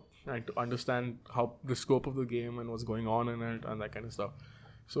happening, you know, and to understand how the scope of the game and what's going on in it and that kind of stuff.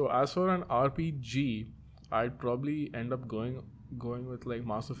 So as for an RPG, I'd probably end up going with like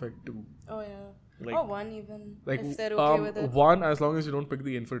Mass Effect 2. Oh yeah. Like- Or 1 even, Like if they're okay with it. one, as long as you don't pick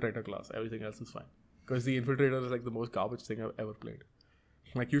the Infiltrator class, everything else is fine. Because the Infiltrator is like the most garbage thing I've ever played.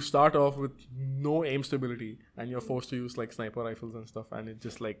 Like you start off with no aim stability and you're forced to use like sniper rifles and stuff, and it's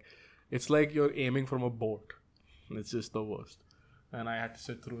just like, it's like you're aiming from a boat. It's just the worst. And I had to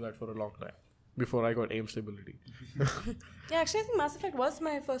sit through that for a long time before I got aim stability. Yeah, actually I think Mass Effect was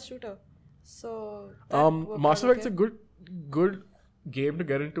my first shooter. So that worked Mass out Effect's okay. a good game to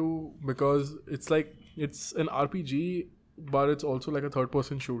get into, because it's like, it's an RPG, but it's also like a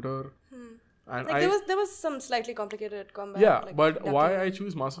third-person shooter. And Like there was some slightly complicated combat. yeah, like but ducking. why I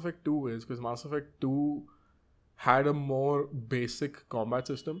choose Mass Effect 2 is because Mass Effect 2 had a more basic combat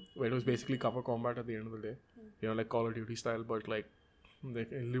system where it was basically cover combat at the end of the day. You know, like Call of Duty style, but like They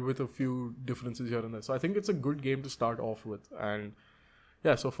can live with a few differences here and there. So I think it's a good game to start off with. And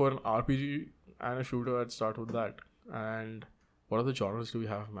yeah, so for an RPG and a shooter, I'd start with that. And what other genres do we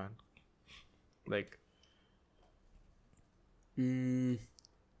have, man? Like,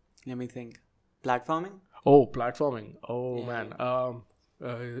 Let me think. Platforming? oh, platforming. Oh, Yeah. man.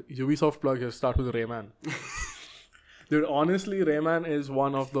 Ubisoft plug here, start with Rayman. Dude, honestly, Rayman is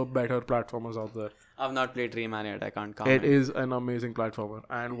one of the better platformers out there. I've not played Rayman yet. I can't comment. It is an amazing platformer.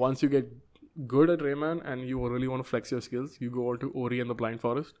 And once you get good at Rayman and you really want to flex your skills, you go on to Ori and the Blind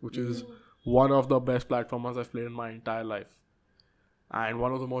Forest, which is one of the best platformers I've played in my entire life. And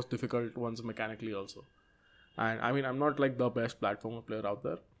one of the most difficult ones mechanically also. And I mean, I'm not like the best platformer player out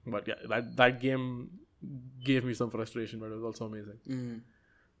there. But yeah, that game gave me some frustration, but it was also amazing.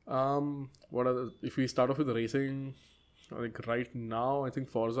 What are if we start off with the racing, like right now, I think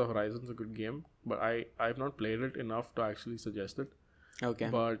Forza Horizon is a good game, but I've not played it enough to actually suggest it. Okay.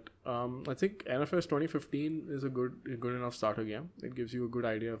 But I think NFS 2015 is a good enough starter game. It gives you a good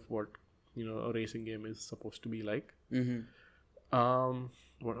idea of what a racing game is supposed to be like.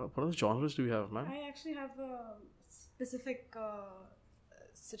 What other genres do we have, man? I actually have a specific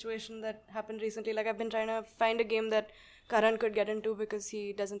situation that happened recently. Like, I've been trying to find a game that Karan could get into because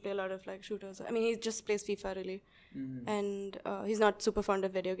he doesn't play a lot of like shooters. I mean, he just plays FIFA really, and he's not super fond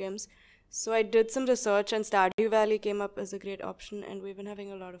of video games. So I did some research, and Stardew Valley came up as a great option, and we've been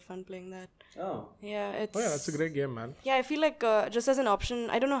having a lot of fun playing that. Oh. Yeah, it's. Oh yeah, that's a great game, man. Yeah, I feel like just as an option,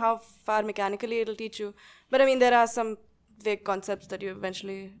 I don't know how far mechanically it'll teach you, but I mean, there are some vague concepts that you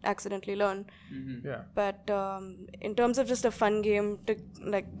eventually accidentally learn. Yeah. But in terms of just a fun game to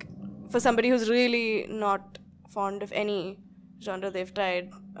like, for somebody who's really not fond of any genre they've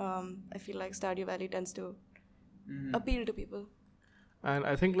tried, I feel like Stardew Valley tends to appeal to people. And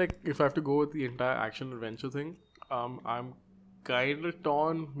I think like if I have to go with the entire action adventure thing, I'm kind of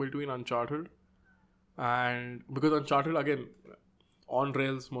torn between Uncharted and because Uncharted again on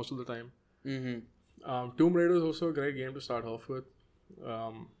rails most of the time. Tomb Raider is also a great game to start off with,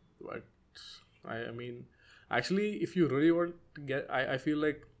 but I mean actually if you really want to get I feel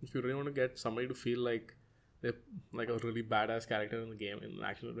like if you really want to get somebody to feel like they're like a really badass character in the game, in an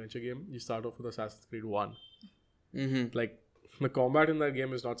action adventure game, you start off with Assassin's Creed 1. Like the combat in that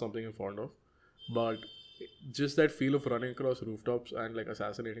game is not something I'm fond of, but just that feel of running across rooftops and like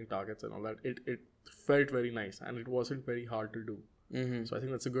assassinating targets and all that, it felt very nice and it wasn't very hard to do. So I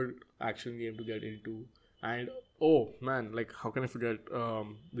think that's a good action game to get into. And oh man, like how can I forget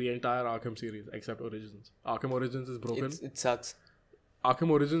the entire Arkham series except Origins. Arkham Origins is broken. It sucks. Arkham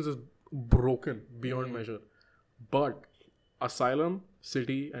Origins is broken beyond measure. But Asylum,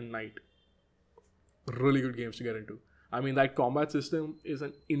 City, and Night, really good games to get into. I mean, that combat system is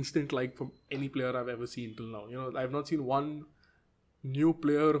an instant like from any player I've ever seen till now. I've not seen one new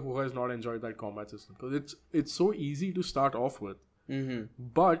player who has not enjoyed that combat system because it's so easy to start off with.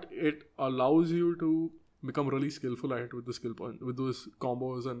 But it allows you to become really skillful at it with the skill point, with those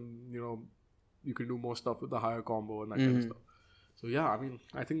combos, and you can do more stuff with the higher combo and that kind of stuff. So yeah, I mean,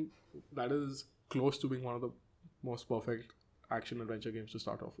 I think that is close to being one of the most perfect action adventure games to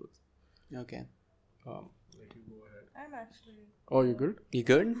start off with. Okay. Let you go ahead. I'm actually. Oh, you good? You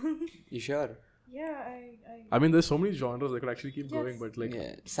good? You sure? Yeah, I mean, there's so many genres I could actually keep going, but like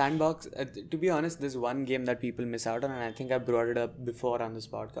Yeah. Sandbox, to be honest, there's one game that people miss out on, and I think I brought it up before on this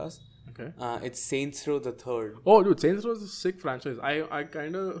podcast. okay. It's Saints Row the Third. Oh, dude, Saints Row is a sick franchise. I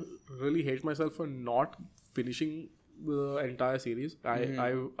kind of really hate myself for not finishing the entire series.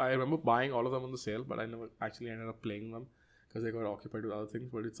 I remember buying all of them on the sale, but I never actually ended up playing them because they got occupied with other things.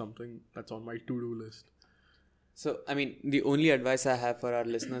 But it's something that's on my to-do list. So, I mean, the only advice I have for our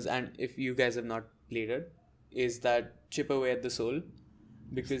listeners, and if you guys have not played it, is that chip away at the soul,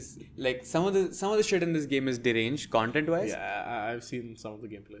 because like some of the shit in this game is deranged content-wise. Yeah, I've seen some of the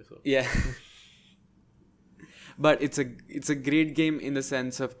gameplay. So Yeah. But it's a great game in the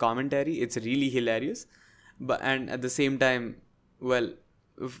sense of commentary. It's really hilarious, and at the same time, well,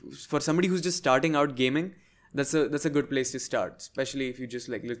 for somebody who's just starting out gaming, that's a good place to start, especially if you're just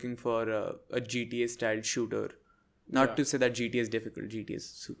like looking for a GTA style shooter. Not to say that GTA is difficult. GTA is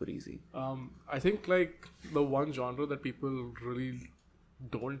super easy. I think like the one genre that people really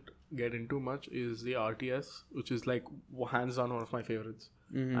don't get into much is the RTS, which is like hands down one of my favorites.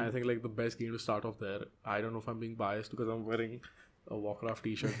 And I think like the best game to start off there. I don't know if I'm being biased because I'm wearing a Warcraft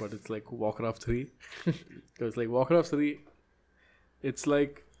t-shirt, but it's like Warcraft 3. Because like Warcraft 3, it's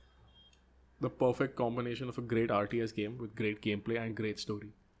like the perfect combination of a great RTS game with great gameplay and great story.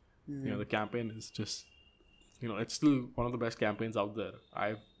 The campaign is just, it's still one of the best campaigns out there.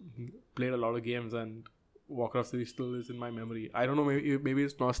 I've played a lot of games, and Warcraft series still is in my memory. I don't know, maybe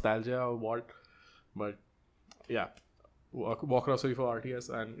it's nostalgia or what, but yeah, Warcraft 3 for RTS.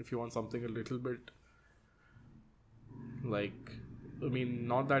 And if you want something a little bit like, I mean,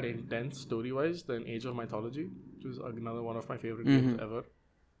 not that intense story wise, then Age of Mythology, which is another one of my favorite games ever.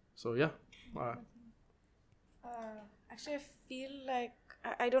 So yeah. Actually, I feel like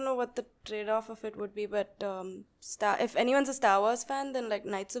I don't know what the trade-off of it would be, but if anyone's a Star Wars fan, then like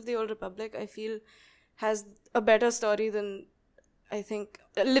Knights of the Old Republic, I feel has a better story than I think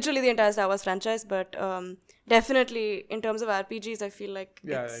literally the entire Star Wars franchise. But definitely in terms of RPGs, I feel like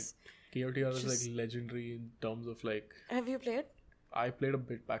it's KOTR is like legendary in terms of like. Have you played? I played a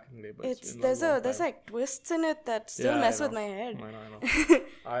bit back in the day, but there's like twists in it that still mess with my head. I know.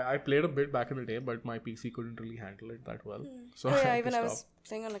 I played a bit back in the day, but my PC couldn't really handle it that well. So I was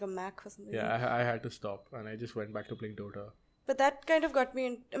playing on like a Mac or something. Yeah, I had to stop, and I just went back to playing Dota. But that kind of got me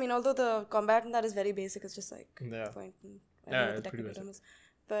in. I mean, although the combat in that is very basic, it's just like point. I don't know what the technical term is.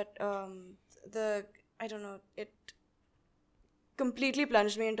 But I don't know, it completely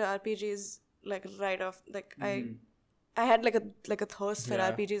plunged me into RPGs like right off. Like I had like a thirst for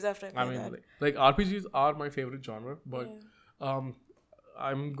RPGs after I played that. Like RPGs are my favorite genre, but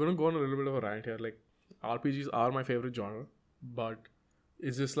I'm gonna go on a little bit of a rant here. Like RPGs are my favorite genre, but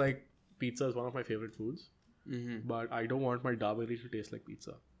it's just like pizza is one of my favorite foods. But I don't want my daberi to taste like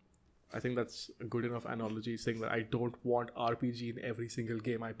pizza. I think that's a good enough analogy saying that I don't want RPG in every single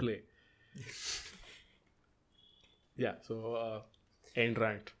game I play. Yeah, so end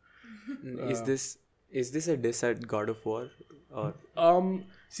rant. Is this a diss at God of War? Or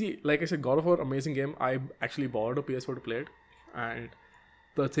see, like I said, God of War, amazing game. I actually bought a PS4 to play it, and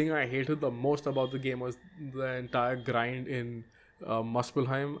the thing I hated the most about the game was the entire grind in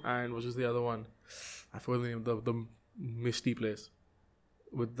Muspelheim, and which is the other one? I forgot the name. The misty place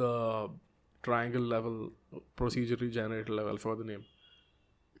with the triangle level, procedurally generated level. I forgot the name.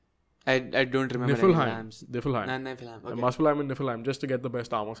 I don't remember. Niflheim. Niflheim. Okay. Muspelheim and Niflheim, just to get the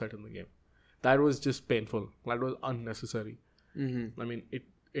best armor set in the game. That was just painful. That was unnecessary. I mean,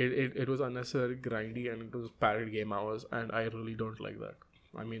 it was unnecessary, grindy, and it was padded game hours, and I really don't like that.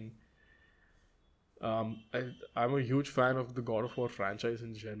 I mean, I'm a huge fan of the God of War franchise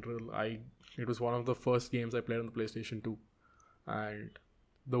in general. It was one of the first games I played on the PlayStation 2, and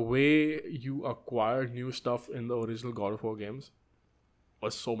the way you acquired new stuff in the original God of War games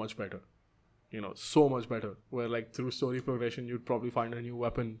was so much better. So much better. Where like through story progression, you'd probably find a new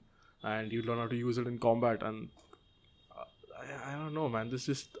weapon, and you learn how to use it in combat. And I don't know, man. This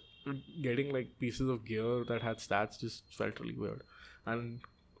just getting like pieces of gear that had stats just felt really weird. And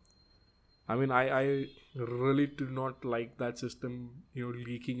I mean, I really do not like that system,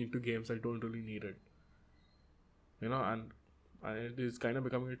 leaking into games that don't really need it. And it is kind of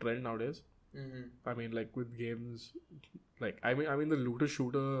becoming a trend nowadays. I mean, like with games, like I mean the looter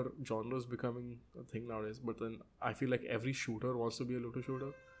shooter genre is becoming a thing nowadays. But then I feel like every shooter wants to be a looter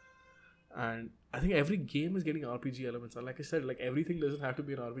shooter. And I think every game is getting RPG elements. And like I said, like everything doesn't have to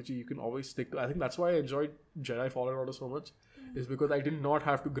be an RPG. You can always stick to. I think that's why I enjoyed Jedi Fallen Order so much, is because I did not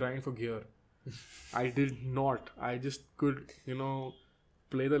have to grind for gear. I did not. I just could,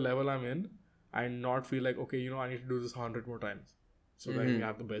 play the level I'm in and not feel like, okay, I need to do this 100 more times so that I can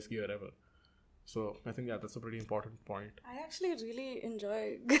have the best gear ever. So I think that's a pretty important point. I actually really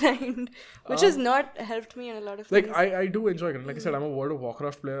enjoy grind, which has not helped me in a lot of things. Like I do enjoy grind. Like I said, I'm a World of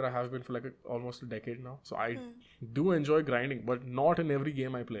Warcraft player. I have been for like almost a decade now. So I do enjoy grinding, but not in every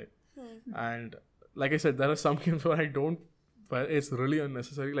game I play. And like I said, there are some games where it's really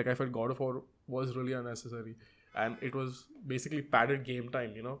unnecessary. Like I felt God of War was really unnecessary, and it was basically padded game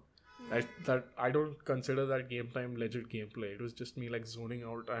time. That I don't consider that game time legit gameplay. It was just me like zoning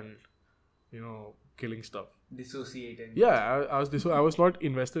out and killing stuff. Dissociating. Yeah, I was not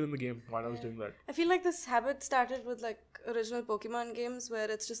invested in the game while I was doing that. I feel like this habit started with like original Pokemon games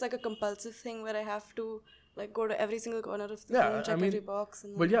where it's just like a compulsive thing where I have to like go to every single corner of the room, check every box.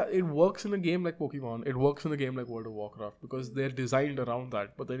 But yeah, it works in a game like Pokemon. It works in a game like World of Warcraft because they're designed around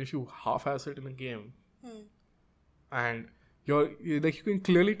that. But then if you half-ass it in a game, and you can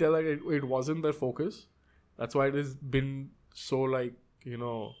clearly tell that it wasn't their focus. That's why it has been so like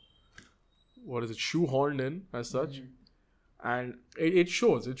shoehorned in as such. And it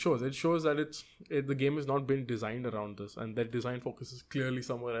shows that the game has not been designed around this, and that design focus is clearly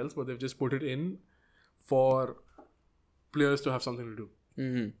somewhere else, but they've just put it in for players to have something to do.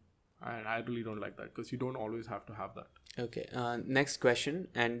 And I really don't like that because you don't always have to have that. Okay, next question,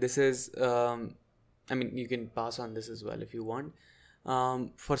 and this is you can pass on this as well if you want.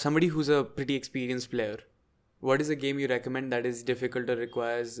 For somebody who's a pretty experienced player, what is a game you recommend that is difficult or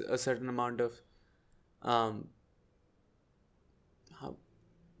requires a certain amount of how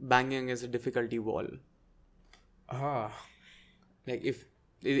banging is a difficulty wall. Like if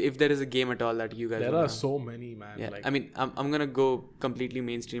there is a game at all that you guys There wanna- are so many, man. yeah, Like, I mean, I'm gonna go completely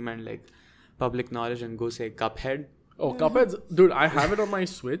mainstream and like public knowledge and go say Cuphead. oh, Cuphead, dude, I have it on my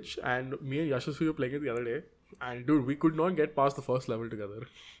Switch, and me and Yashasvi were playing it the other day, and dude, we could not get past the first level together.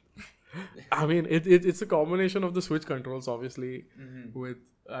 I mean, it's a combination of the Switch controls, obviously. With,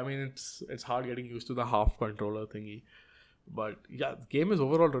 I mean, it's hard getting used to the half controller thingy, but yeah, the game is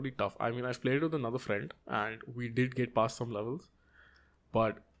overall really tough. I mean, I've played it with another friend, and we did get past some levels,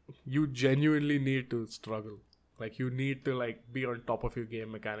 but you genuinely need to struggle. Like, you need to like be on top of your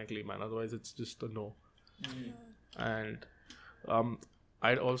game mechanically, man. Otherwise, it's just a no. And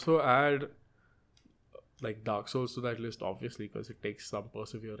I'd also add like Dark Souls to that list, obviously, because it takes some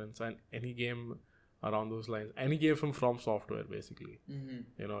perseverance, and any game around those lines, any game from Software, basically,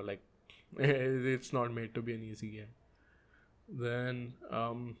 you know, like it's not made to be an easy game. Then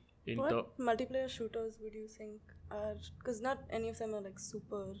What multiplayer shooters would you think are? Because not any of them are like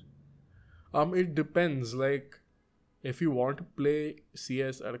super. it depends. Like, if you want to play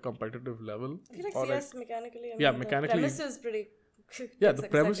CS at a competitive level, I feel like or CS mechanically. I mean, yeah, the mechanically- premise is pretty. yeah, takes the like a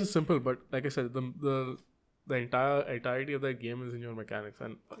premise is second. simple, but like I said, the entirety of that game is in your mechanics,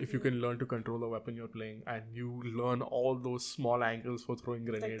 and if you can learn to control the weapon you're playing, and you learn all those small angles for throwing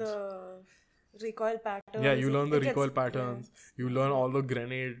Like grenades. the recoil patterns. Yeah, you learn the it gets- recoil yeah, patterns. You learn all the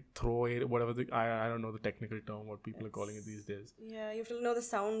grenade throw, whatever I don't know the technical term, what people are calling it these days. Yeah, you have to know the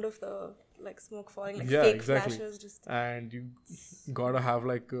sound of the like smoke falling, like Yeah, fake exactly. flashes. Just And you gotta have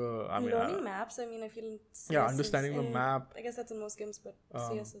like I mean, learning maps. I mean, I feel. CS yeah, is understanding the in- map, I guess that's in most games, but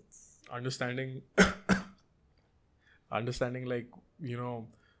CS it's. understanding like, you know,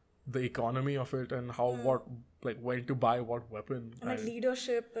 the economy of it, and how what like when to buy what weapon. And like and-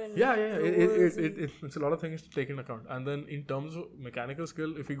 leadership and yeah, rules and- it's a lot of things to take into account. And then in terms of mechanical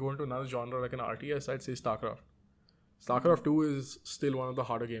skill, if we go into another genre like an RTS, I'd say StarCraft. StarCraft 2 is still one of the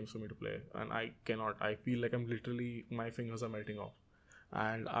harder games for me to play, and I feel like my fingers are melting off.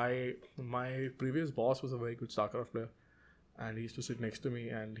 And my previous boss was a very good StarCraft player, and he used to sit next to me,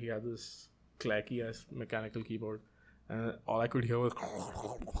 and he had this clacky ass mechanical keyboard, and all I could hear was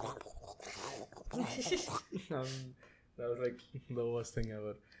and that was like the worst thing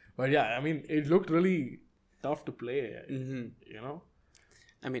ever. But yeah, I mean, it looked really tough to play, you know.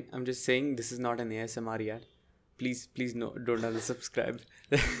 I mean, I'm just saying this is not an ASMR yet. Please no, don't unsubscribe.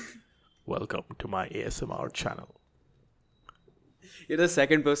 Welcome to my ASMR channel. You're the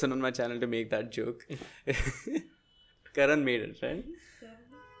second person on my channel to make that joke. Karan made it, right?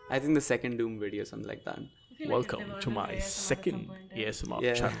 I think the second Doom video, something like that. Welcome to my second ASMR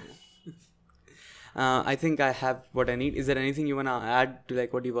Yeah. channel. I think I have what I need. Is there anything you wanna add to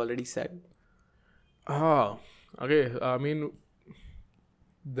like what you've already said? Okay. I mean,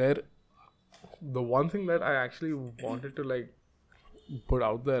 the one thing that I actually wanted to like put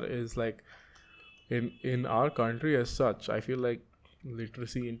out there is like in our country as such, I feel like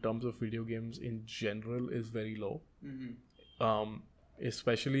literacy in terms of video games in general is very low.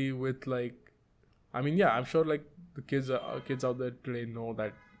 Especially with like, I mean, yeah, I'm sure like the kids out there today know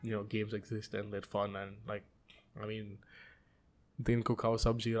that, you know, games exist and they're fun, and like, I mean, din ko khao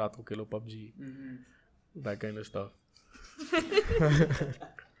sabji, raat ko khelo PUBG, that kind of stuff.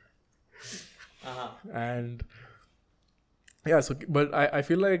 And yeah, so but I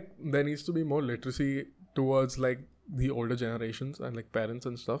feel like there needs to be more literacy towards like the older generations and like parents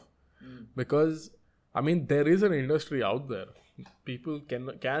and stuff, because I mean, there is an industry out there. People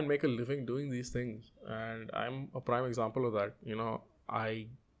can make a living doing these things, and I'm a prime example of that. You know, I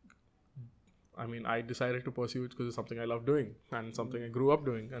mean, I decided to pursue it because it's something I love doing, and something I grew up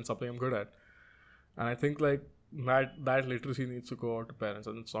doing, and something I'm good at. And I think like that literacy needs to go out to parents,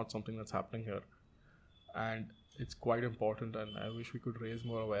 and it's not something that's happening here. And it's quite important, and I wish we could raise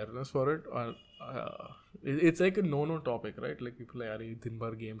more awareness for it. It's like a no topic, right? Like people are like, din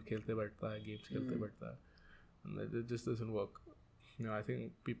bhar games khelte baithta hai, and it just doesn't work. You know, I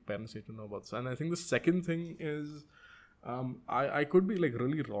think parents need to know about this. And I think the second thing is, I could be like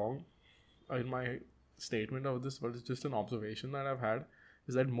really wrong in my statement of this, but it's just an observation that I've had,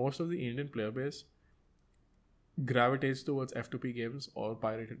 is that most of the Indian player base gravitates towards F2P games or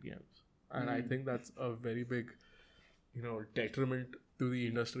pirated games. And I think that's a very big, you know, detriment to the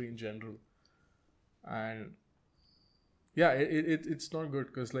industry in general. And yeah, it's not good,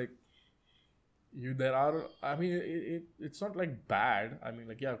 because like it's not like bad. I mean,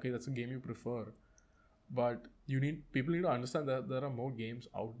 like, yeah, okay, that's a game you prefer, but people need to understand that there are more games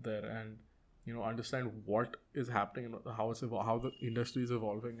out there, and, you know, understand what is happening and how the industry is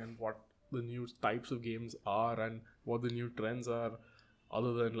evolving, and what the new types of games are and what the new trends are,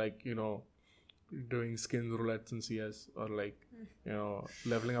 other than like, you know, doing skins roulettes in CS or like, you know,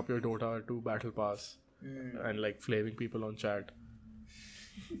 leveling up your Dota to Battle Pass and like flaming people on chat.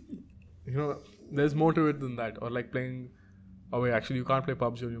 You know, there's more to it than that. Or like playing. Oh wait, actually, you can't play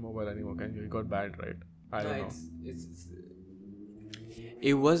PUBG on your mobile anymore, can you? It got banned, right? I don't know.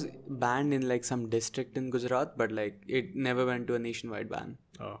 It was banned in like some district in Gujarat, but like it never went to a nationwide ban.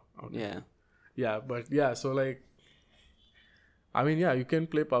 Oh, okay. Yeah. Yeah, but yeah, so like, I mean, yeah, you can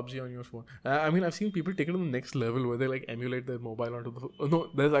play PUBG on your phone. I mean, I've seen people take it to the next level where they like emulate their mobile onto the phone. No,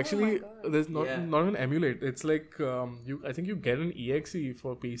 there's actually there's not even emulate. It's like I think you get an EXE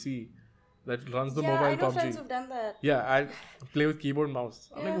for PC that runs the mobile I know PUBG. friends who've done that. Yeah, I play with keyboard and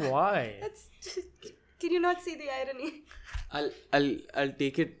mouse. I'm like, why? Can you not see the irony? I'll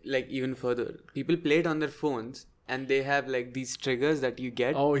take it like even further. People play it on their phones and they have like these triggers that you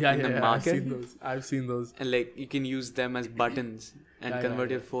get in the market. I've seen those. And like you can use them as buttons and convert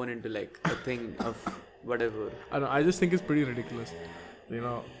your phone into like a thing of whatever. I don't know, I just think it's pretty ridiculous, you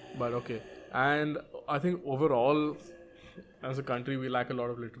know, but okay. And I think overall as a country we lack a lot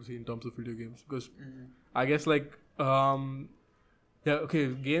of literacy in terms of video games because I guess like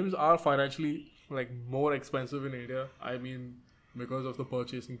games are financially like more expensive in India. I mean, because of the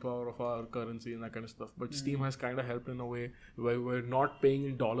purchasing power of our currency and that kind of stuff. But Steam has kind of helped in a way where we're not paying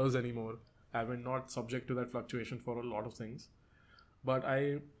in dollars anymore and we're not subject to that fluctuation for a lot of things. But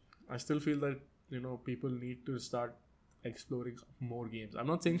I still feel that, you know, people need to start exploring more games. I'm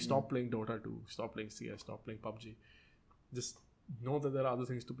not saying stop playing Dota 2, stop playing CS, stop playing PUBG. Just know that there are other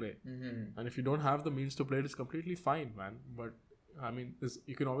things to play. And if you don't have the means to play it, it's completely fine, man. But I mean,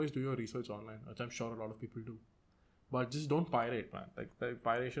 you can always do your research online, which I'm sure a lot of people do. But just don't pirate, man. Like the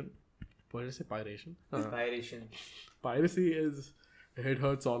piracy is, it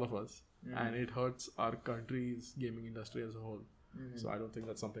hurts all of us. And it hurts our country's gaming industry as a whole. So I don't think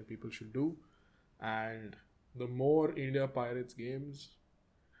that's something people should do. And the more India pirates games,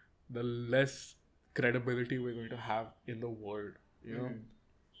 the less credibility we're going to have in the world, you know?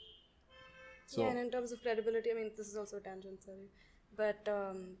 So, and in terms of credibility, I mean, this is also a tangent, sorry. But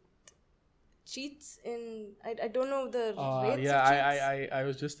cheats in, I don't know the rates of cheats. I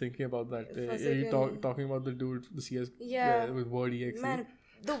was just thinking about that. Talking about the dude, the CS with Word EXE. Man,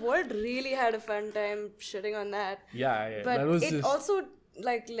 the world really had a fun time shitting on that. Yeah. But that was it also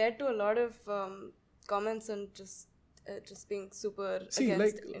like led to a lot of comments and just being super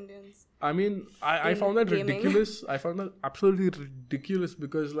against Indians. I mean, I found that ridiculous. I found that absolutely ridiculous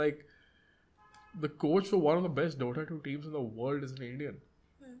because like the coach for one of the best Dota 2 teams in the world is an Indian.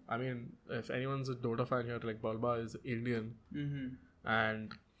 I mean, if anyone's a Dota fan here, like Balba is Indian,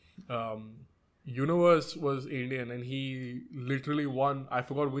 and Universe was Indian, and he literally won. I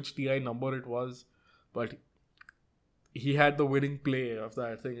forgot which TI number it was, but he had the winning play of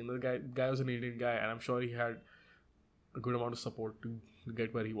that thing. And the guy was an Indian guy, and I'm sure he had a good amount of support to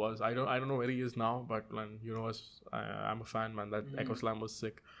get where he was. I don't know where he is now, but man, Universe, I'm a fan, man. That Echo Slam was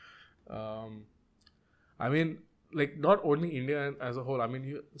sick. I mean, like, not only India as a whole, I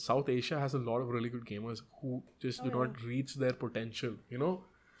mean, South Asia has a lot of really good gamers who just do not reach their potential, you know?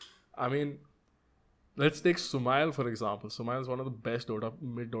 I mean, let's take Sumail, for example. Sumail is one of the best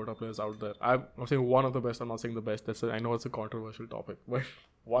mid-Dota players out there. I'm saying one of the best, I'm not saying the best. I know it's a controversial topic, but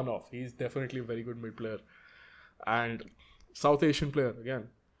one of. He's definitely a very good mid player. And South Asian player, again.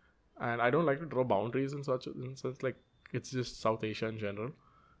 And I don't like to draw boundaries in sense, like, it's just South Asia in general.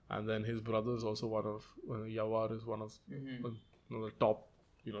 And then his brother is also one of Yawar is one of the top,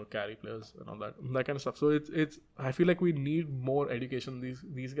 carry players and all that kind of stuff. So it's I feel like we need more education.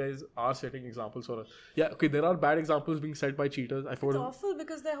 These guys are setting examples for us. Yeah, okay, there are bad examples being set by cheaters. It's awful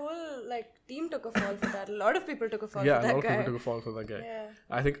because their whole team took a fall for that. A lot of people took a fall for that guy. Yeah, a lot of people took a fall for that guy. Yeah.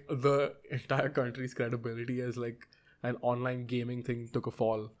 I think the entire country's credibility as like an online gaming thing took a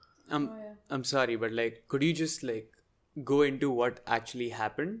fall. I'm sorry, but could you just go into what actually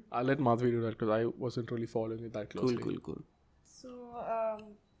happened? I'll let Madhvi do that because I wasn't really following it that closely. Cool. So,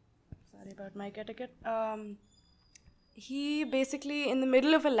 sorry about mic etiquette. He basically, in the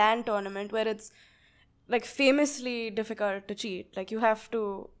middle of a LAN tournament where it's famously difficult to cheat, you have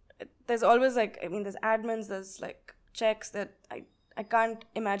to, there's always there's admins, there's checks that I can't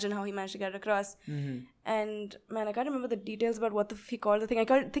imagine how he managed to get it across. And man, I can't remember the details about what he called the thing. I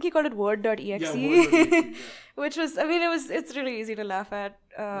think he called it Word.exe, which was, it's really easy to laugh at.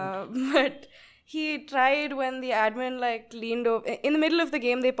 But he tried when the admin leaned over in the middle of the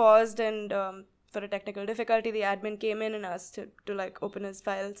game. They paused and for a technical difficulty, the admin came in and asked to open his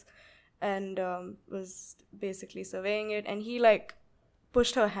files and was basically surveying it. And he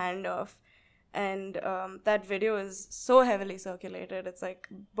pushed her hand off. And that video is so heavily circulated. It's like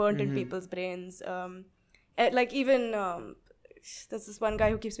burnt in people's brains. Like even there's this one guy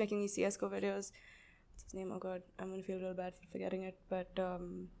who keeps making these CS:GO videos. What's his name? Oh god, I'm gonna feel real bad for forgetting it. But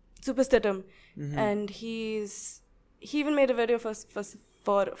Super Stitum, and he even made a video for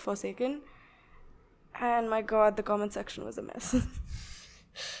Forsaken, and my god, the comment section was a mess.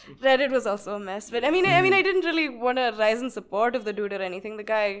 Reddit was also a mess. But I mean, I didn't really want to rise in support of the dude or anything. The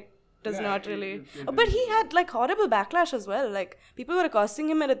guy does not really. But he had like horrible backlash as well. Like people were accosting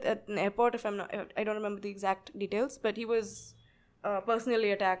him at an airport. I don't remember the exact details, but he was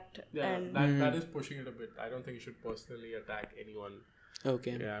personally attacked. Yeah, and that is pushing it a bit. I don't think you should personally attack anyone.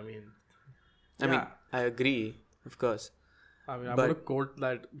 Okay. Yeah, I mean, I agree, of course. I mean, I'm gonna quote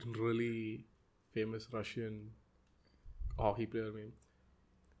that really famous Russian hockey player meme.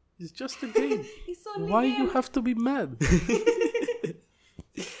 It's just a game. He's so Why you have to be mad?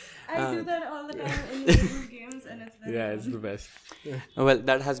 I do that all the time in video games, and it's very It's the best. Well,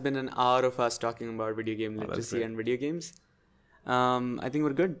 that has been an hour of us talking about video game literacy great. and video games. I think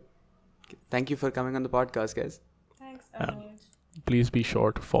we're good. Thank you for coming on the podcast, guys. Thanks. Please be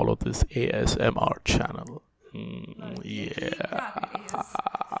sure to follow this ASMR channel.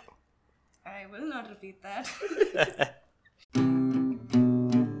 I will not repeat that.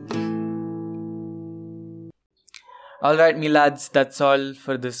 Alright, me lads, that's all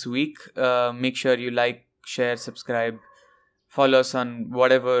for this week. Make sure you like, share, subscribe, follow us on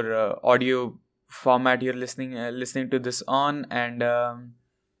whatever audio format you're listening to this on, and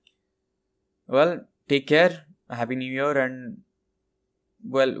well, take care. Happy New Year, and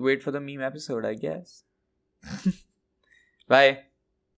well, wait for the meme episode, I guess. Bye.